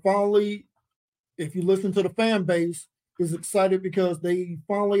finally, if you listen to the fan base, is excited because they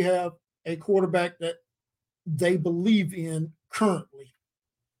finally have a quarterback that they believe in currently.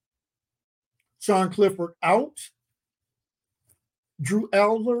 Sean Clifford out. Drew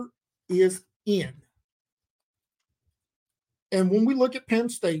Allar is in. And when we look at Penn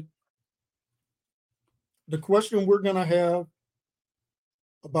State, the question we're going to have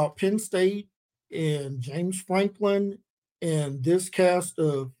about Penn State and James Franklin and this cast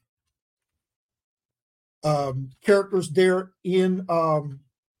of characters there in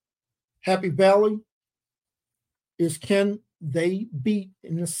Happy Valley is, can they beat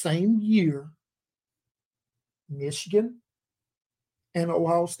in the same year Michigan and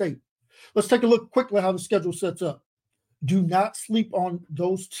Ohio State? Let's take a look quickly how the schedule sets up. Do not sleep on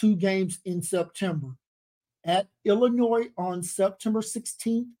those two games in September. At Illinois on September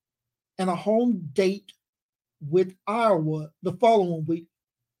 16th and a home date with Iowa the following week,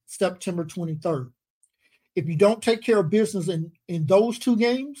 September 23rd. If you don't take care of business in those two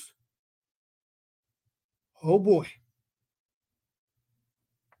games, oh boy.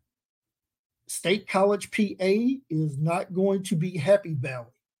 State College, PA is not going to be Happy Valley.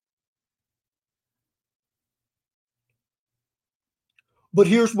 But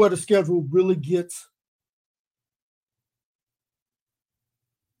here's where the schedule really gets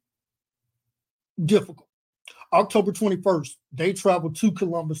difficult. October 21st, they travel to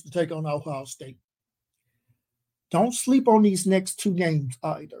Columbus to take on Ohio State. Don't sleep on these next two games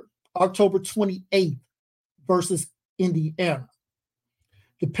either. October 28th versus Indiana.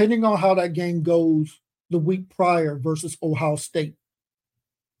 Depending on how that game goes the week prior versus Ohio State.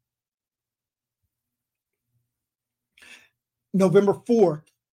 November 4th,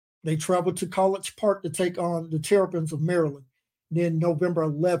 they travel to College Park to take on the Terrapins of Maryland. Then November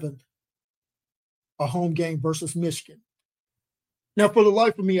 11th, a home game versus Michigan. Now, for the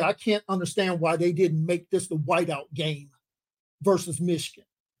life of me, I can't understand why they didn't make this the whiteout game versus Michigan.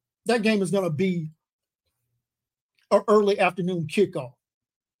 That game is going to be an early afternoon kickoff.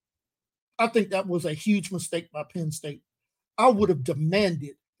 I think that was a huge mistake by Penn State. I would have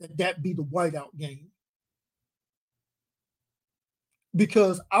demanded that that be the whiteout game,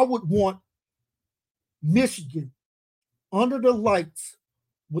 because I would want Michigan under the lights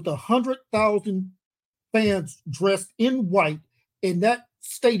with 100,000 fans dressed in white in that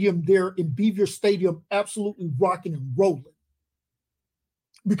stadium there in Beaver Stadium, absolutely rocking and rolling.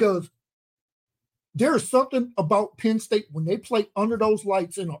 Because there is something about Penn State when they play under those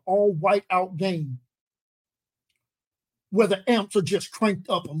lights in an all white out game where the amps are just cranked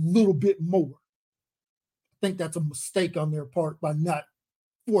up a little bit more. I think that's a mistake on their part by not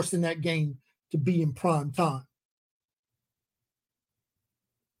forcing that game to be in prime time.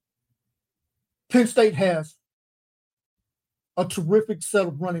 Penn State has a terrific set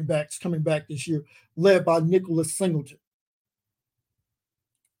of running backs coming back this year, led by Nicholas Singleton.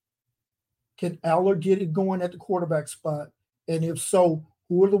 Can Aller get it going at the quarterback spot? And if so,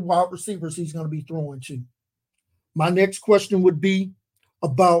 who are the wide receivers he's going to be throwing to? My next question would be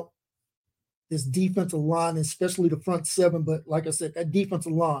about this defensive line, especially the front seven. But like I said, that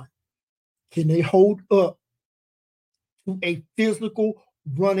defensive line, can they hold up to a physical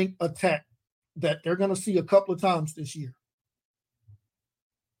running attack that they're going to see a couple of times this year?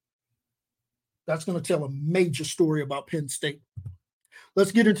 That's going to tell a major story about Penn State.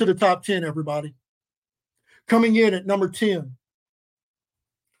 Let's get into the top 10, everybody. Coming in at number 10,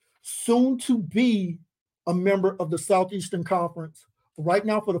 soon to be a member of the Southeastern Conference, right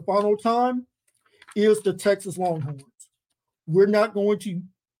now for the final time, is the Texas Longhorns. We're not going to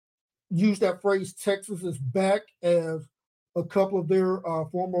use that phrase Texas is back, as a couple of their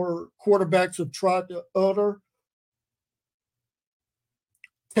former quarterbacks have tried to utter.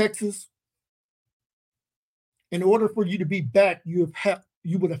 Texas, in order for you to be back, you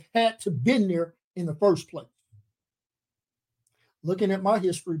would have had to been there in the first place. Looking at my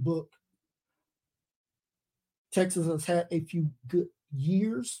history book, Texas has had a few good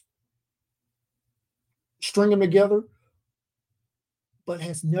years, string them together, but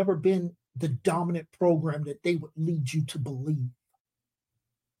has never been the dominant program that they would lead you to believe.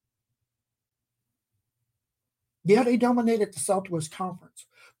 Yeah, they dominated the Southwest Conference.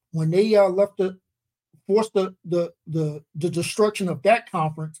 When they forced the destruction of that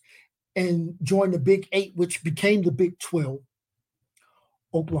conference and joined the Big 8, which became the Big 12,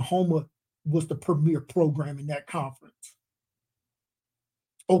 Oklahoma was the premier program in that conference.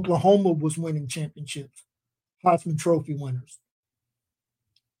 Oklahoma was winning championships, Heisman Trophy winners,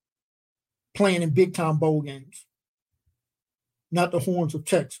 playing in big-time bowl games, not the Horns of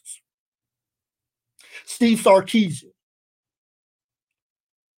Texas. Steve Sarkisian,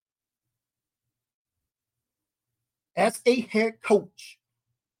 as a head coach,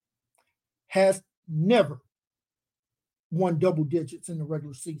 has never won double digits in the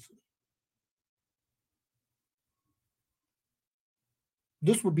regular season.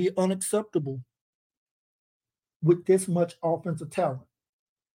 This would be unacceptable with this much offensive talent.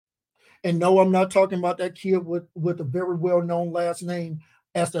 And no, I'm not talking about that kid with a very well known last name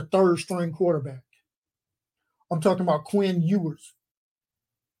as the third string quarterback. I'm talking about Quinn Ewers.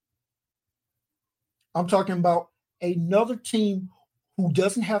 I'm talking about another team who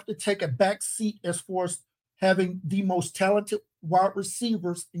doesn't have to take a back seat as far as having the most talented wide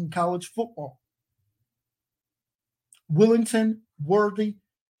receivers in college football. Willington, Worthy,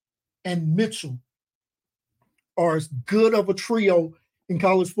 and Mitchell are as good of a trio in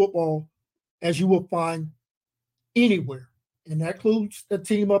college football as you will find anywhere. And that includes the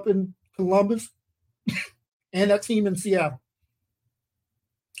team up in Columbus and that team in Seattle.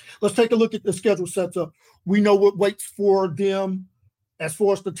 Let's take a look at the schedule sets up. We know what waits for them as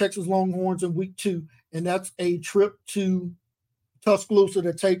far as the Texas Longhorns in week 2, and that's a trip to Tuscaloosa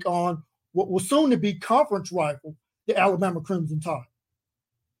to take on what will soon to be conference rival, the Alabama Crimson Tide.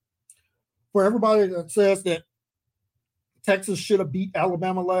 For everybody that says that Texas should have beat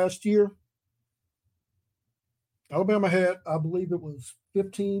Alabama last year, Alabama had, I believe it was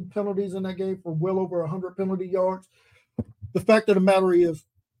 15 penalties in that game for well over 100 penalty yards. The fact of the matter is,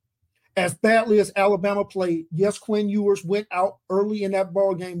 as badly as Alabama played, yes, Quinn Ewers went out early in that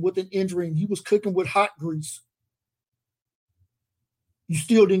ball game with an injury, and he was cooking with hot grease. You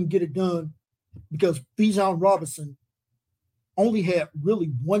still didn't get it done because Bijan Robinson only had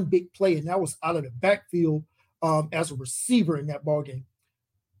really one big play, and that was out of the backfield as a receiver in that ball game.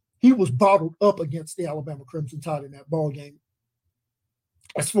 He was bottled up against the Alabama Crimson Tide in that ball game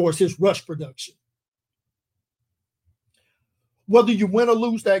as far as his rush production. Whether you win or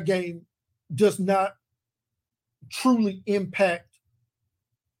lose that game does not truly impact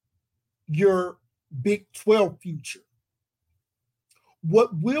your Big 12 future.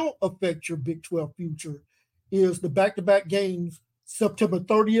 What will affect your Big 12 future is the back-to-back games September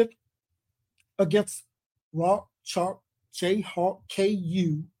 30th against Rock Chalk Jayhawk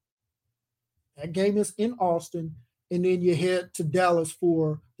KU. That game is in Austin, and then you head to Dallas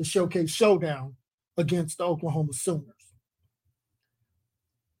for the Showcase Showdown against the Oklahoma Sooners.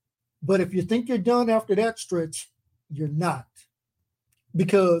 But if you think you're done after that stretch, you're not.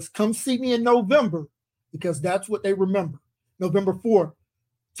 Because come see me in November, because that's what they remember. November 4th,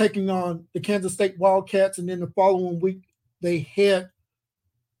 taking on the Kansas State Wildcats, and then the following week, they head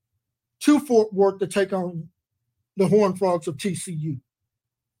to Fort Worth to take on the Horned Frogs of TCU.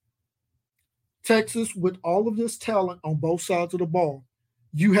 Texas, with all of this talent on both sides of the ball,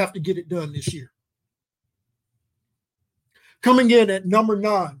 you have to get it done this year. Coming in at number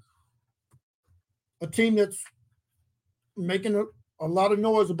 9, a team that's making a lot of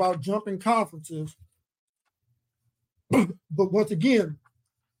noise about jumping conferences, but once again,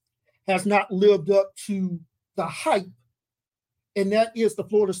 has not lived up to the hype, and that is the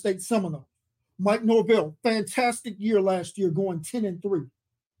Florida State Seminoles. Mike Norvell, fantastic year last year, going 10-3.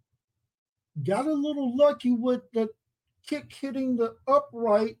 Got a little lucky with the kick hitting the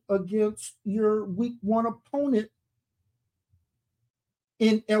upright against your week 1 opponent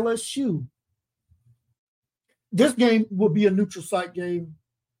in LSU. This game will be a neutral site game,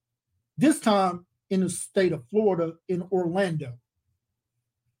 this time in the state of Florida, in Orlando.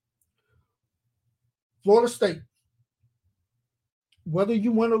 Florida State, whether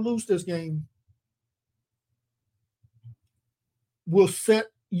you win or lose this game, will set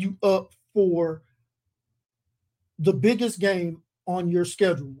you up for the biggest game on your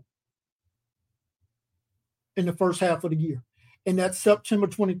schedule in the first half of the year. And that's September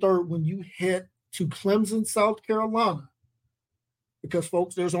 23rd when you head to Clemson, South Carolina. Because,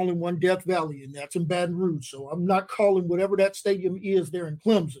 folks, there's only one Death Valley, and that's in Baton Rouge. So I'm not calling whatever that stadium is there in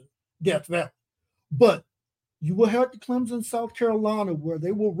Clemson Death Valley. But you will head to Clemson, South Carolina, where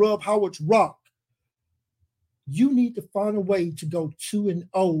they will rub Howard's Rock. You need to find a way to go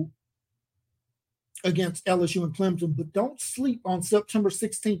 2-0 against LSU and Clemson, but don't sleep on September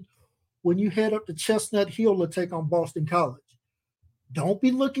 16th when you head up to Chestnut Hill to take on Boston College. Don't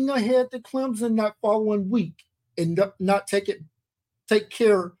be looking ahead to Clemson that following week and not take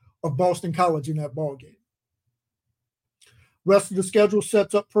care of Boston College in that ball game. Rest of the schedule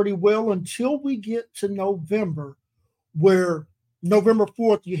sets up pretty well until we get to November, where November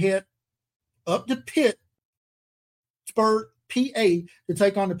 4th you head up to Pittsburgh, PA, to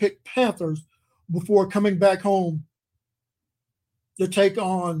take on the Pitt Panthers before coming back home to take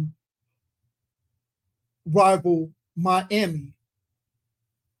on rival Miami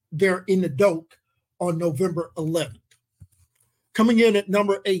there in the Doak on November 11th. Coming in at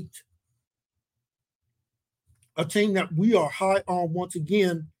number 8, a team that we are high on once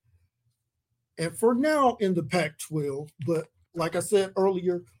again, and for now in the Pac-12, but like I said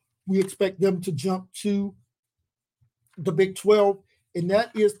earlier, we expect them to jump to the Big 12, and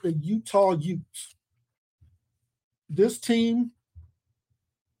that is the Utah Utes. This team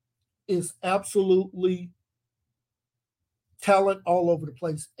is absolutely talent all over the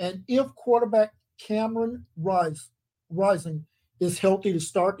place. And if quarterback Cameron Rising is healthy to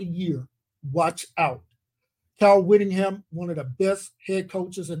start the year, watch out. Cal Whittingham, one of the best head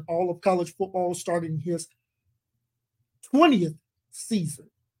coaches in all of college football, starting his 20th season.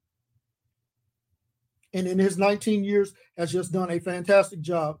 And in his 19 years, has just done a fantastic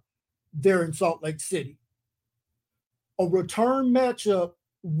job there in Salt Lake City. A return matchup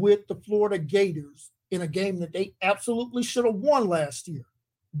with the Florida Gators in a game that they absolutely should have won last year.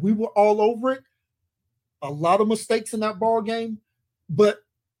 We were all over it. A lot of mistakes in that ball game, but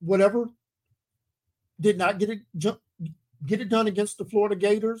whatever, did not get it done against the Florida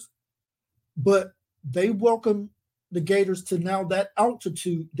Gators. But they welcome the Gators to now that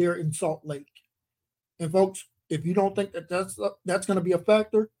altitude there in Salt Lake. And folks, if you don't think that that's going to be a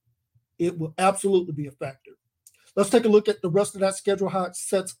factor, it will absolutely be a factor. Let's take a look at the rest of that schedule, how it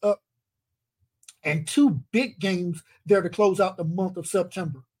sets up. And two big games there to close out the month of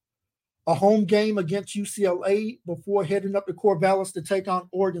September. A home game against UCLA before heading up to Corvallis to take on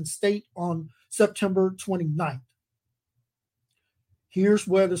Oregon State on September 29th. Here's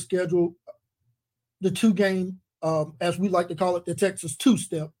where the schedule, the two-game, as we like to call it, the Texas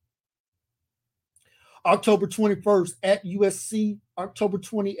two-step. October 21st at USC, October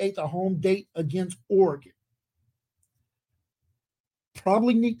 28th, a home date against Oregon.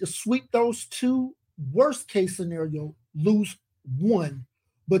 Probably need to sweep those two. Worst case scenario, lose one,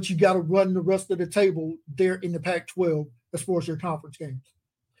 but you got to run the rest of the table there in the Pac-12 as far as your conference games.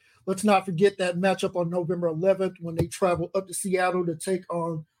 Let's not forget that matchup on November 11th when they travel up to Seattle to take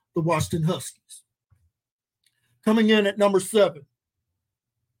on the Washington Huskies. Coming in at number 7,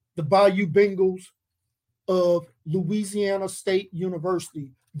 the Bayou Bengals of Louisiana State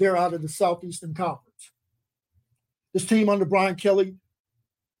University. They're out of the Southeastern Conference. This team under Brian Kelly,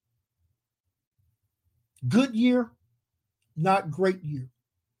 good year, not great year.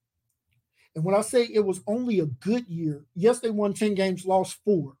 And when I say it was only a good year, yes, they won 10 games, lost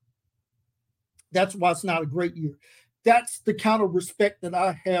 4. That's why it's not a great year. That's the kind of respect that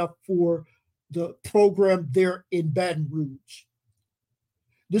I have for the program there in Baton Rouge.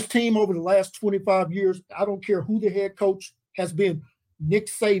 This team over the last 25 years, I don't care who the head coach has been, Nick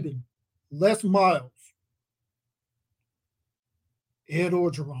Saban, Les Miles, Ed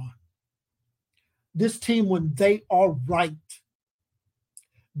Orgeron. This team, when they are right,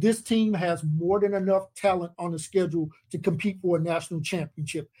 this team has more than enough talent on the schedule to compete for a national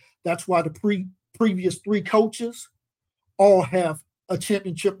championship. That's why the previous 3 coaches all have a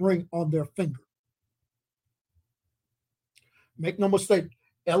championship ring on their finger. Make no mistake,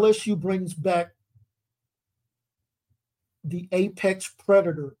 LSU brings back the apex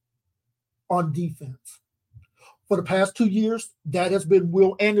predator on defense. For the past 2 years, that has been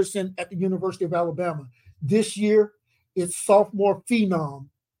Will Anderson at the University of Alabama. This year, it's sophomore phenom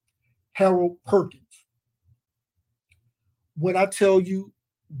Harold Perkins. When I tell you,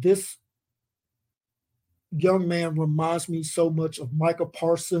 this young man reminds me so much of Micah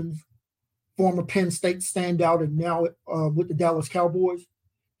Parsons, former Penn State standout and now with the Dallas Cowboys.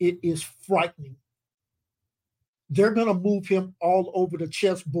 It is frightening. They're going to move him all over the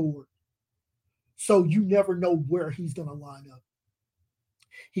chessboard, so you never know where he's going to line up.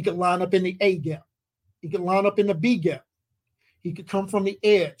 He could line up in the A gap. He could line up in the B gap. He could come from the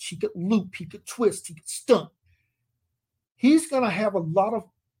edge. He could loop. He could twist. He could stunt. He's going to have a lot of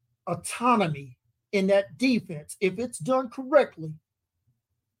autonomy in that defense, if it's done correctly,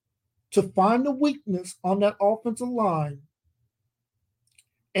 to find the weakness on that offensive line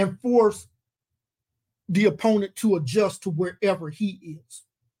and force the opponent to adjust to wherever he is.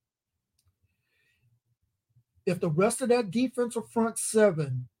 If the rest of that defensive front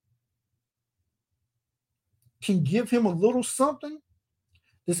 7 can give him a little something,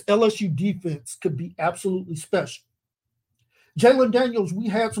 this LSU defense could be absolutely special. Jalen Daniels, we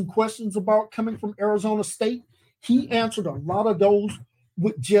had some questions about coming from Arizona State. He answered a lot of those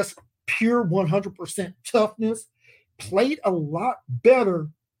with just pure 100% toughness, played a lot better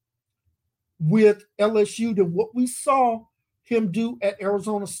with LSU than what we saw him do at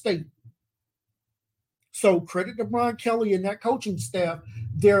Arizona State. So credit to Brian Kelly and that coaching staff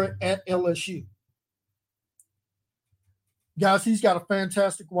there at LSU. Guys, he's got a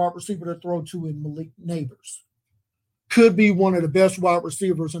fantastic wide receiver to throw to in Malik Neighbors. Could be one of the best wide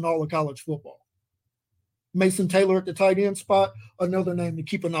receivers in all of college football. Mason Taylor at the tight end spot, another name to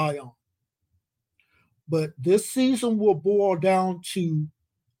keep an eye on. But this season will boil down to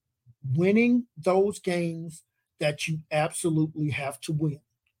winning those games that you absolutely have to win.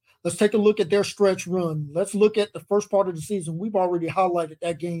 Let's take a look at their stretch run. Let's look at the first part of the season. We've already highlighted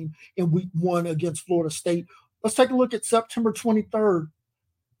that game in week 1 against Florida State. Let's take a look at September 23rd.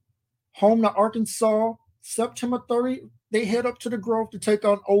 Home to Arkansas. September 30th, they head up to the Grove to take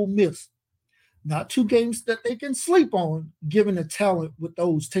on Ole Miss. Not 2 games that they can sleep on, given the talent with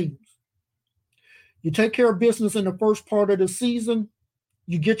those teams. You take care of business in the first part of the season.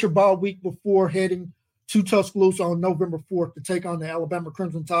 You get your bye week before heading to Tuscaloosa on November 4th to take on the Alabama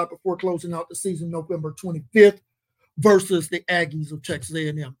Crimson Tide before closing out the season November 25th versus the Aggies of Texas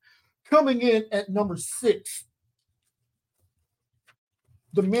A&M. Coming in at number 6,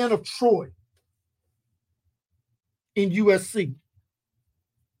 the man of Troy in USC.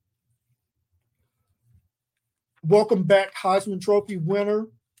 Welcome back, Heisman Trophy winner,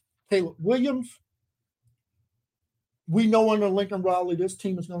 Caleb Williams. We know under Lincoln Riley, this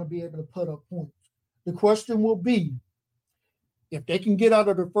team is going to be able to put up points. The question will be, if they can get out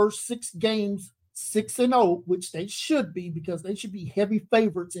of the first 6 games 6-0, which they should be, because they should be heavy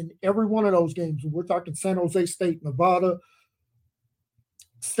favorites in every one of those games. We're talking San Jose State, Nevada,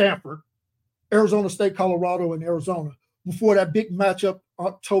 Stanford, Arizona State, Colorado, and Arizona. Before that big matchup,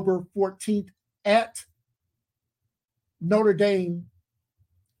 October 14th at Notre Dame,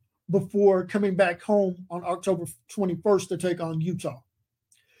 before coming back home on October 21st to take on Utah.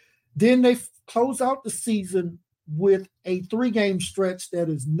 Then they close out the season with a 3-game stretch that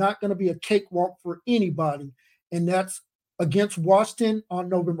is not going to be a cakewalk for anybody, and that's against Washington on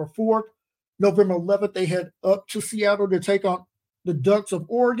November 4th. November 11th, they head up to Seattle to take on the Ducks of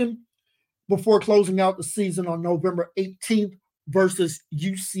Oregon before closing out the season on November 18th versus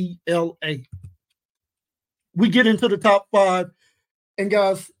UCLA. We get into the top 5, and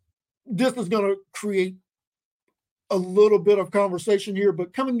guys, this is going to create a little bit of conversation here,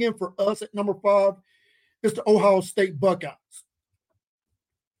 but coming in for us at number 5 is the Ohio State Buckeyes.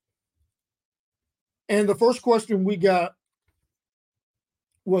 And the first question we got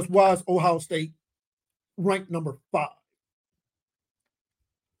was, why is Ohio State ranked number 5?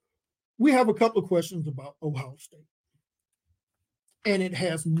 We have a couple of questions about Ohio State. And it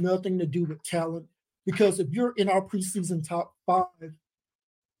has nothing to do with talent, because if you're in our preseason top 5,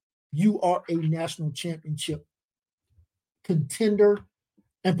 you are a national championship contender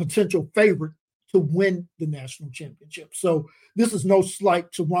and potential favorite to win the national championship. So this is no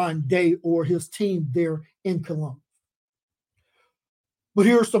slight to Ryan Day or his team there in Columbus. But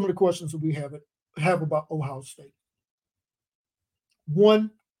here are some of the questions that we have about Ohio State.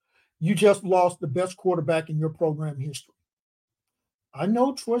 1, you just lost the best quarterback in your program history. I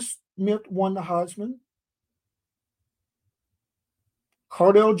know Troy Smith won the Heisman.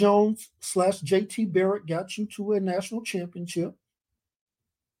 Cardell Jones / JT Barrett got you to a national championship.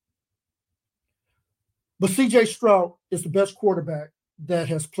 But C.J. Stroud is the best quarterback that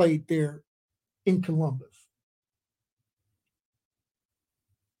has played there in Columbus.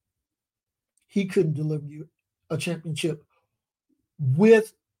 He couldn't deliver you a championship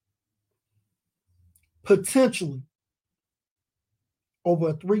with potentially, over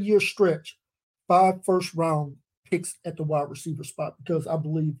a 3-year stretch, 5 first-round picks at the wide receiver spot, because I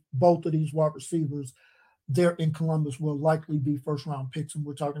believe both of these wide receivers there in Columbus will likely be first-round picks, and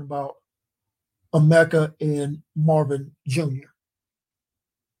we're talking about Emeka and Marvin Jr.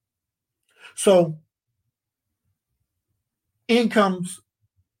 So in comes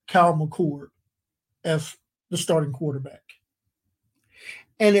Kyle McCord as the starting quarterback.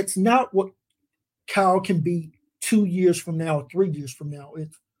 And it's not what Kyle can be 2 years from now, 3 years from now.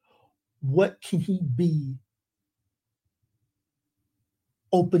 It's what can he be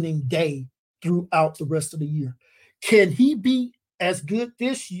opening day throughout the rest of the year? Can he be as good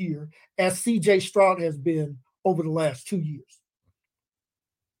this year as C.J. Stroud has been over the last 2 years?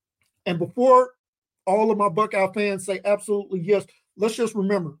 And before all of my Buckeye fans say absolutely yes, let's just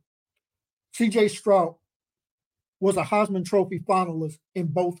remember, C.J. Stroud was a Heisman Trophy finalist in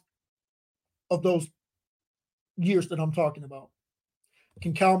both of those years that I'm talking about.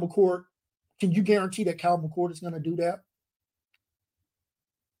 Can you guarantee that Kyle McCord is going to do that?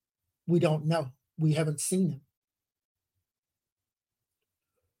 We don't know. We haven't seen him.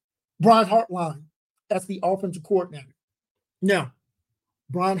 Brian Hartline as the offensive coordinator. Now,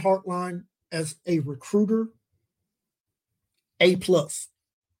 Brian Hartline as a recruiter, A+.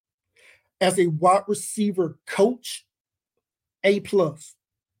 As a wide receiver coach, A+.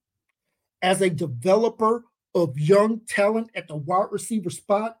 As a developer of young talent at the wide receiver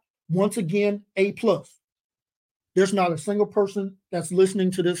spot, once again, A+. There's not a single person that's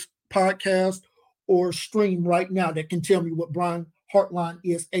listening to this podcast or stream right now that can tell me what Brian Hartline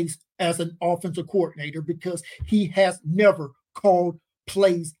is as an offensive coordinator because he has never called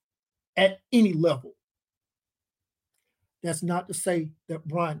plays at any level. That's not to say that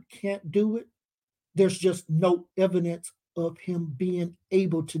Brian can't do it. There's just no evidence of him being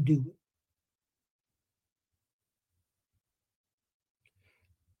able to do it.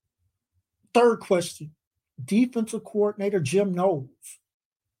 Third question, defensive coordinator Jim Knowles.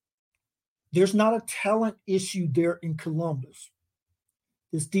 There's not a talent issue there in Columbus.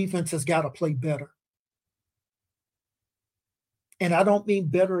 This defense has got to play better. And I don't mean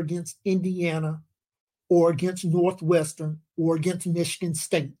better against Indiana or against Northwestern or against Michigan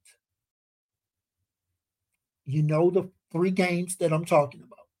State. You know the three games that I'm talking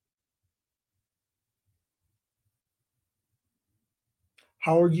about.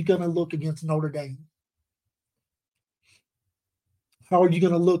 How are you going to look against Notre Dame? How are you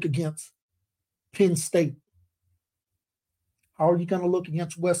going to look against Penn State? How are you going to look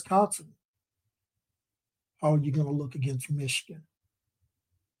against Wisconsin? How are you going to look against Michigan?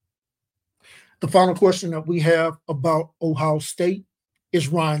 The final question that we have about Ohio State is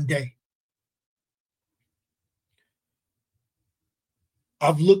Ryan Day.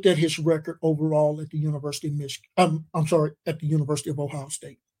 I've looked at his record overall at the University of Michigan. At the University of Ohio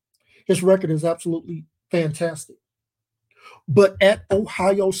State. His record is absolutely fantastic. But at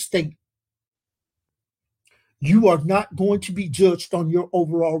Ohio State, you are not going to be judged on your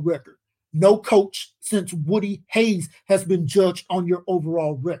overall record. No coach since Woody Hayes has been judged on your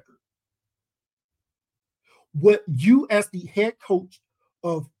overall record. What you, as the head coach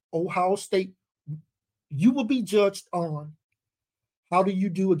of Ohio State, you will be judged on how do you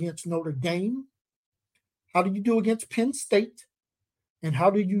do against Notre Dame, how do you do against Penn State, and how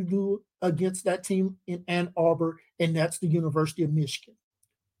do you do against that team in Ann Arbor, and that's the University of Michigan.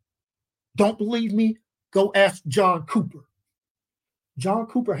 Don't believe me? Go ask John Cooper. John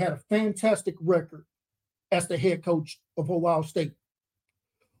Cooper had a fantastic record as the head coach of Ohio State.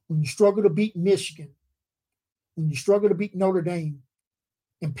 When you struggle to beat Michigan, when you struggle to beat Notre Dame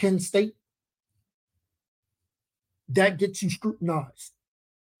and Penn State, that gets you scrutinized.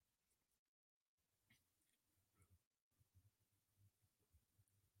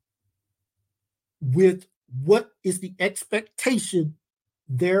 With what is the expectation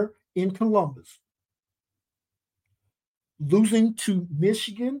there in Columbus? Losing to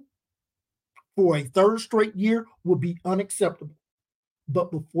Michigan for a third straight year would be unacceptable.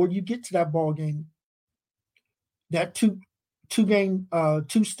 But before you get to that ball game, that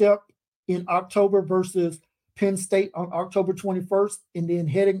two-step in October versus Penn State on October 21st, and then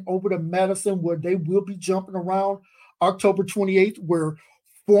heading over to Madison where they will be jumping around October 28th, where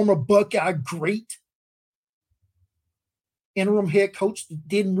former Buckeye great interim head coach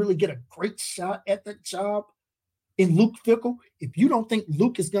didn't really get a great shot at that job in Luke Fickell. If you don't think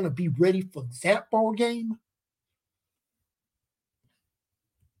Luke is going to be ready for that ball game,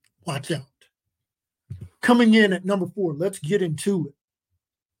 watch out. Coming in at number 4, let's get into it.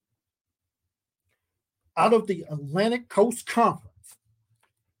 Out of the Atlantic Coast Conference,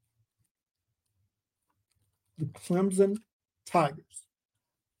 the Clemson Tigers.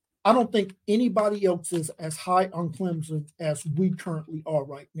 I don't think anybody else is as high on Clemson as we currently are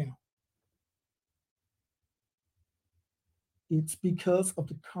right now. It's because of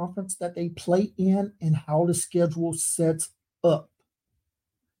the conference that they play in and how the schedule sets up.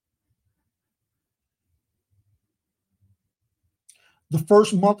 The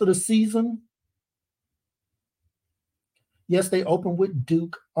first month of the season, yes, they opened with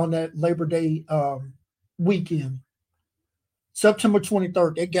Duke on that Labor Day weekend. September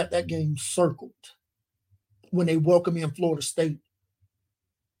 23rd, they got that game circled when they welcome in Florida State.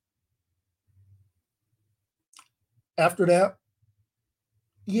 After that,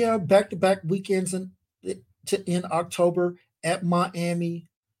 back-to-back weekends in October at Miami,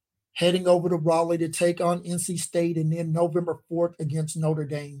 heading over to Raleigh to take on NC State, and then November 4th against Notre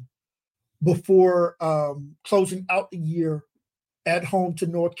Dame before closing out the year at home to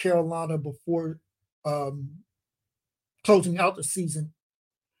North Carolina before closing out the season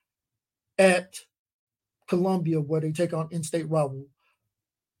at Columbia, where they take on in-state rival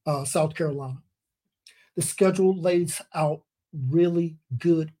South Carolina. The schedule lays out really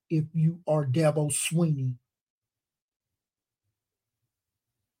good if you are Dabo Swinney.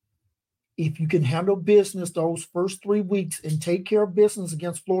 If you can handle business those first 3 weeks and take care of business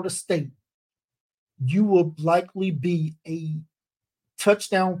against Florida State, you will likely be a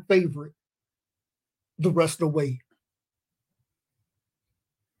touchdown favorite the rest of the way.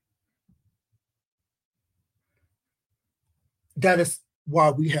 That is why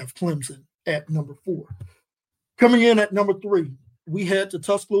we have Clemson at number 4. Coming in at number 3, we head to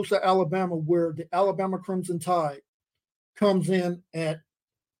Tuscaloosa, Alabama, where the Alabama Crimson Tide comes in at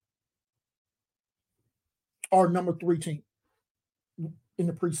our number 3 team in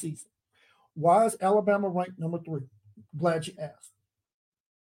the preseason. Why is Alabama ranked number 3? Glad you asked.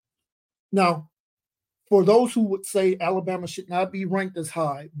 Now, for those who would say Alabama should not be ranked as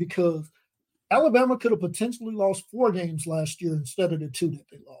high, because Alabama could have potentially lost 4 games last year instead of the 2 that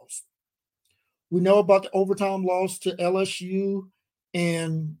they lost. We know about the overtime loss to LSU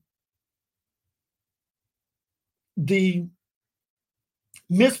and the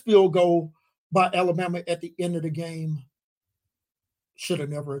missed field goal by Alabama at the end of the game. Should have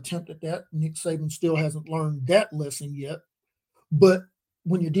never attempted that. Nick Saban still hasn't learned that lesson yet. But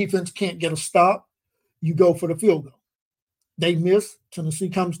when your defense can't get a stop, you go for the field goal. They miss. Tennessee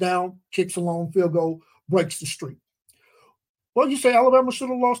comes down, kicks a long field goal, breaks the streak. Well, you say Alabama should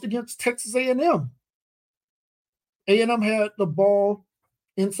have lost against Texas A&M. A&M had the ball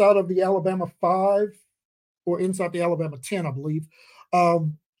inside of the Alabama 5 or inside the Alabama 10, I believe.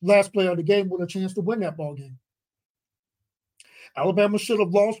 Last play of the game with a chance to win that ball game. Alabama should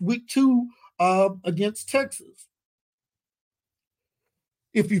have lost week 2 against Texas.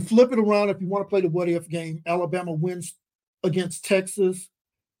 If you flip it around, if you want to play the what-if game, Alabama wins against Texas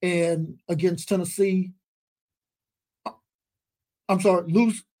and against Tennessee. I'm sorry,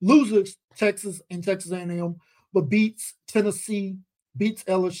 loses Texas and Texas A&M, but beats Tennessee, beats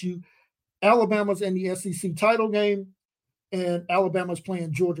LSU. Alabama's in the SEC title game, and Alabama's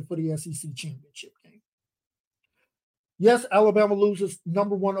playing Georgia for the SEC championship game. Yes, Alabama loses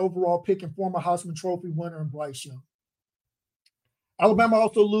number 1 overall pick and former Heisman Trophy winner in Bryce Young. Alabama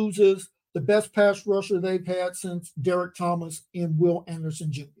also loses the best pass rusher they've had since Derek Thomas and Will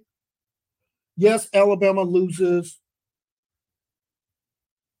Anderson Jr. Yes, Alabama loses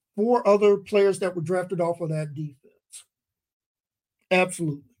 4 other players that were drafted off of that defense.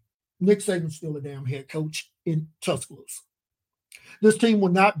 Absolutely. Nick Saban's still a damn head coach in Tuscaloosa. This team will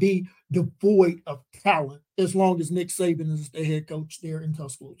not be devoid of talent as long as Nick Saban is the head coach there in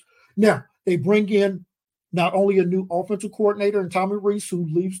Tuscaloosa. Now, they bring in not only a new offensive coordinator in Tommy Rees, who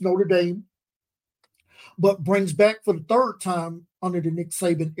leaves Notre Dame, but brings back for the 3rd time under the Nick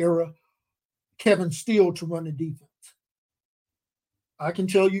Saban era, Kevin Steele to run the defense. I can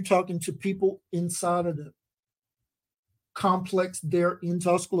tell you, talking to people inside of the complex there in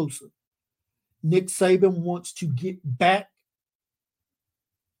Tuscaloosa, Nick Saban wants to get back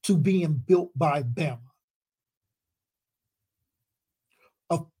to being built by Bama.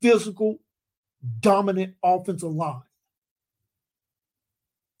 A physical, dominant offensive line.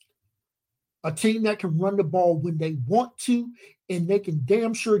 A team that can run the ball when they want to, and they can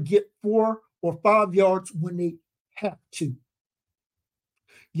damn sure get 4 or 5 yards when they have to.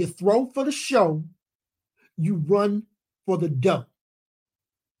 You throw for the show, you run for the dough.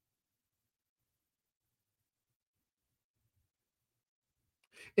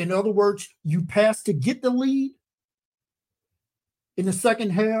 In other words, you pass to get the lead. In the second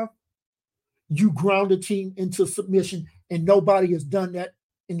half, you ground the team into submission, and nobody has done that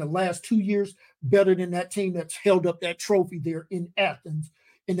in the last 2 years better than that team that's held up that trophy there in Athens,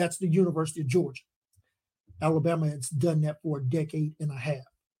 and that's the University of Georgia. Alabama has done that for a decade and a half.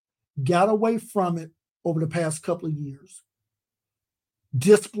 Got away from it over the past couple of years.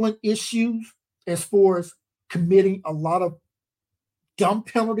 Discipline issues as far as committing a lot of dumb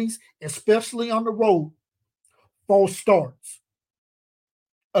penalties, especially on the road, false starts,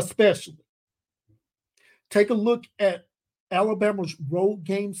 especially. Take a look at Alabama's road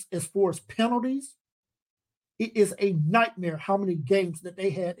games as far as penalties. It is a nightmare how many games that they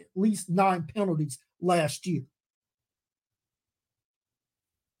had at least 9 penalties last year.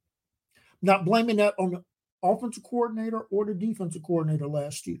 Not blaming that on the offensive coordinator or the defensive coordinator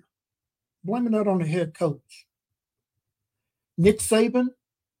last year. Blaming that on the head coach. Nick Saban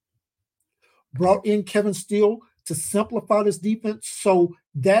brought in Kevin Steele to simplify this defense so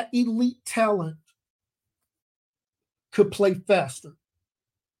that elite talent could play faster.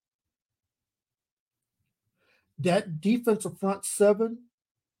 That defensive front 7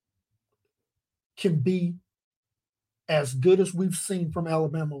 can be as good as we've seen from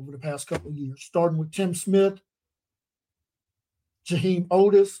Alabama over the past couple of years, starting with Tim Smith, Jaheim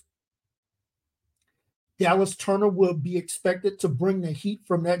Otis. Dallas Turner will be expected to bring the heat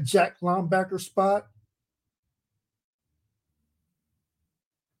from that jack linebacker spot.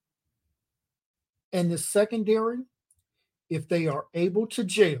 And the secondary, if they are able to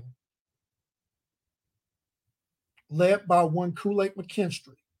gel, led by one Kool-Aid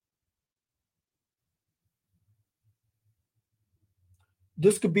McKinstry,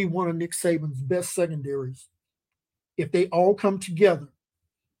 this could be one of Nick Saban's best secondaries if they all come together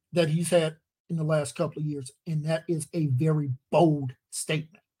that he's had in the last couple of years. And that is a very bold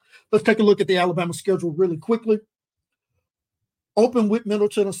statement. Let's take a look at the Alabama schedule really quickly. Open with Middle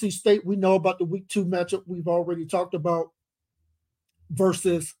Tennessee State. We know about the week 2 matchup we've already talked about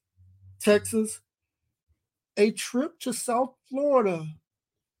versus Texas. A trip to South Florida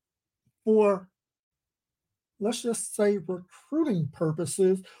for, let's just say, recruiting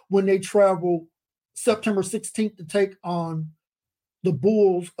purposes when they travel September 16th to take on the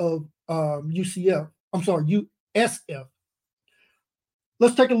Bulls of USF.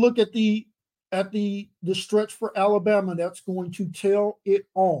 Let's take a look at the stretch for Alabama. That's going to tell it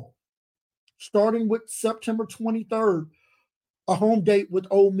all. Starting with September 23rd, a home date with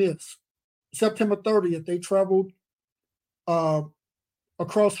Ole Miss. September 30th, they traveled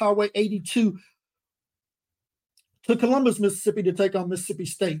across Highway 82 to Columbus, Mississippi to take on Mississippi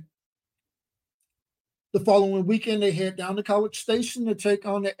State. The following weekend, they head down to College Station to take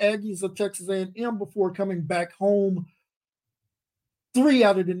on the Aggies of Texas A&M before coming back home 3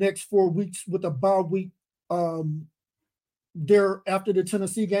 out of the next 4 weeks with a bye week there after the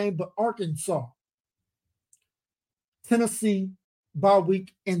Tennessee game. But Arkansas, Tennessee, bye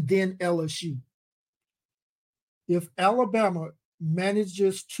week, and then LSU. If Alabama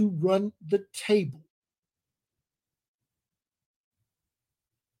manages to run the table,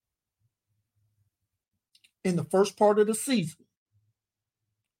 in the first part of the season,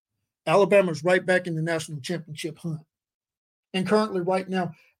 Alabama's right back in the national championship hunt. And currently, right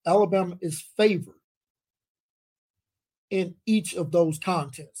now, Alabama is favored in each of those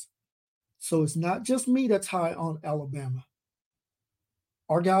contests. So it's not just me that's high on Alabama.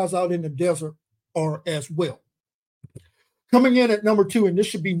 Our guys out in the desert are as well. Coming in at number 2, and this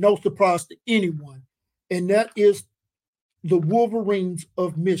should be no surprise to anyone, and that is the Wolverines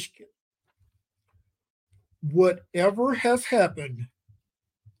of Michigan. Whatever has happened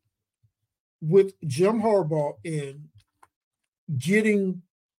with Jim Harbaugh in getting,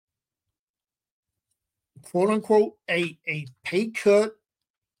 quote unquote, a pay cut,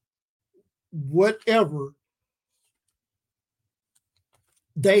 whatever,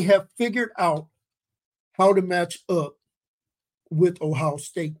 they have figured out how to match up with Ohio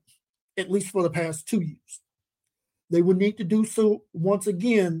State, at least for the past 2 years. They would need to do so once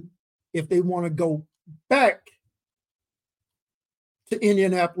again if they want to go back to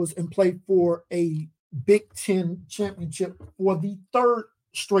Indianapolis and play for a Big Ten championship for the 3rd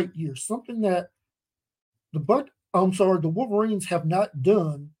straight year, something that the Wolverines have not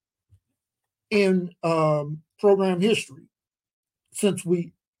done in program history since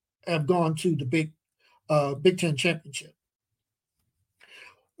we have gone to the Big Ten championship.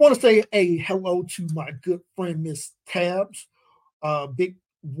 I want to say a hello to my good friend Miss Tabs, big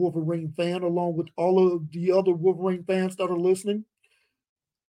Wolverine fan, along with all of the other Wolverine fans that are listening.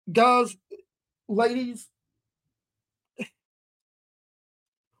 Guys, ladies,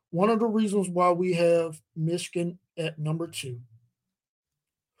 one of the reasons why we have Michigan at number 2,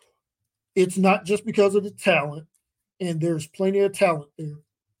 it's not just because of the talent, and there's plenty of talent there,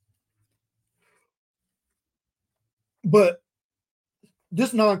 but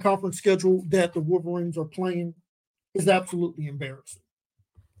this non-conference schedule that the Wolverines are playing is absolutely embarrassing.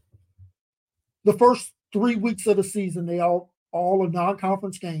 The first 3 weeks of the season, they all are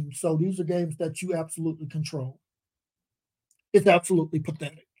non-conference games, so these are games that you absolutely control. It's absolutely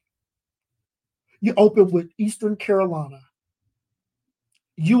pathetic. You open with Eastern Carolina,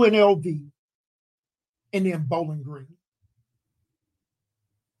 UNLV, and then Bowling Green.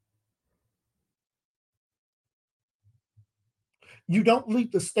 You don't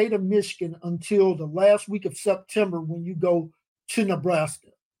leave the state of Michigan until the last week of September when you go to Nebraska.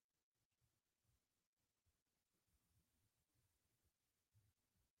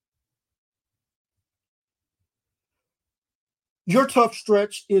 Your tough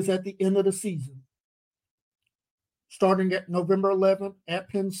stretch is at the end of the season, starting at November 11th at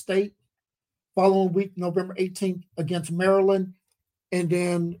Penn State, following week, November 18th against Maryland, and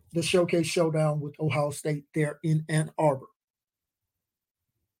then the Showcase Showdown with Ohio State there in Ann Arbor.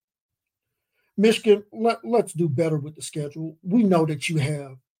 Michigan, let's do better with the schedule. We know that you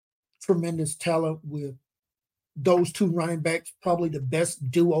have tremendous talent with those 2 running backs, probably the best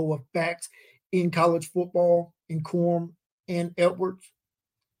duo of backs in college football, in Corum and Edwards.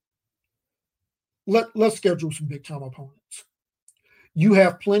 Let's schedule some big-time opponents. You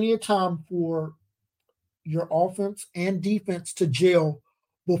have plenty of time for your offense and defense to gel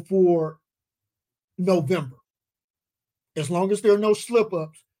before November. As long as there are no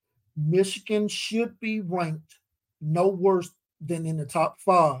slip-ups, Michigan should be ranked no worse than in the top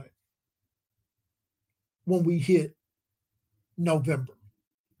 5 when we hit November.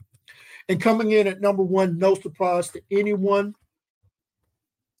 And coming in at number one, no surprise to anyone,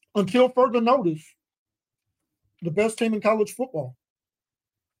 until further notice, the best team in college football.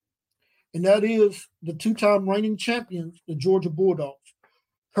 And that is the two-time reigning champions, the Georgia Bulldogs.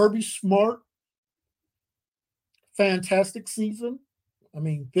 Kirby Smart, fantastic season.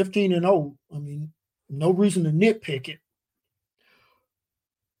 15-0. No reason to nitpick it.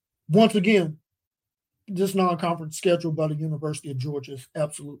 Once again, this non-conference schedule by the University of Georgia is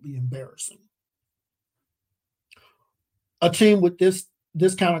absolutely embarrassing. A team with this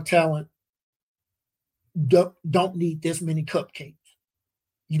kind of talent don't need this many cupcakes.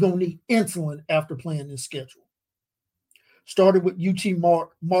 You're going to need insulin after playing this schedule. Started with UT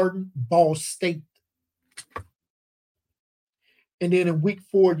Martin, Ball State. And then in week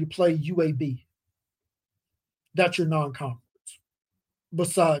 4, you play UAB. That's your non-conference.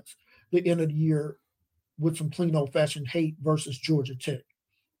 Besides the end of the year with some clean old-fashioned hate versus Georgia Tech.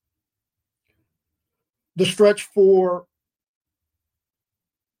 The stretch for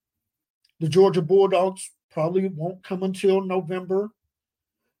the Georgia Bulldogs probably won't come until November.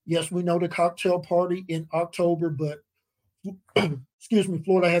 Yes, we know the cocktail party in October, but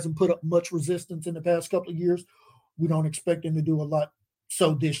Florida hasn't put up much resistance in the past couple of years. We don't expect them to do a lot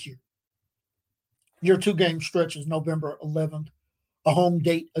so this year. Your 2-game stretch is November 11th, a home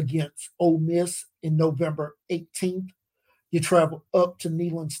date against Ole Miss in November 18th. You travel up to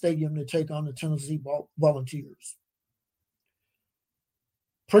Neyland Stadium to take on the Tennessee Volunteers.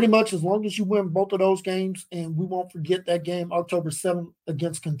 Pretty much as long as you win both of those games, and we won't forget that game October 7th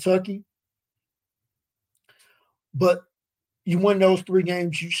against Kentucky. But you win those 3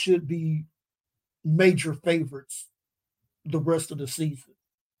 games, you should be major favorites the rest of the season.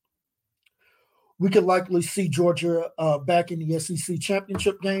 We could likely see Georgia back in the SEC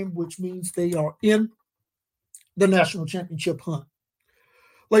championship game, which means they are in the national championship hunt.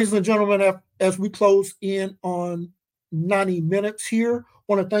 Ladies and gentlemen, as we close in on 90 minutes here,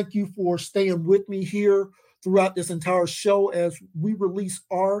 I want to thank you for staying with me here throughout this entire show as we release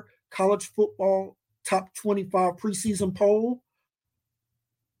our college football top 25 preseason poll.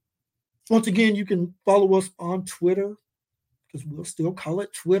 Once again, you can follow us on Twitter, because we'll still call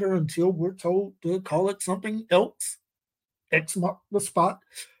it Twitter until we're told to call it something else. X mark the spot.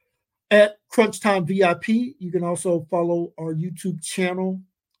 At Crunch Time VIP, you can also follow our YouTube channel.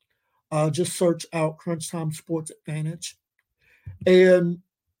 Just search out Crunch Time Sports Advantage. And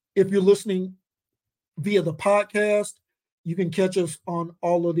if you're listening via the podcast, you can catch us on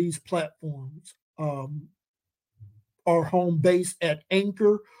all of these platforms. Our home base at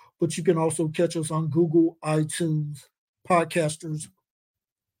Anchor, but you can also catch us on Google, iTunes, Podcasters,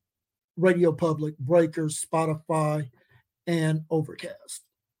 Radio Public, Breakers, Spotify, and Overcast.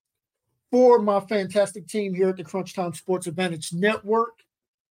 For my fantastic team here at the Crunch Time Sports Advantage Network,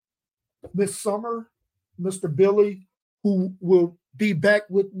 Miss Summer, Mr. Billy, who will be back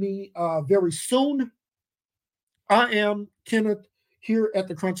with me very soon. I am Kenneth here at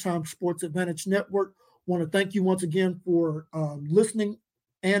the Crunch Time Sports Advantage Network. Want to thank you once again for listening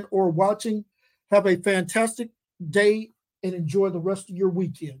and or watching. Have a fantastic day and enjoy the rest of your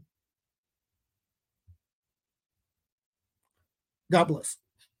weekend. God bless.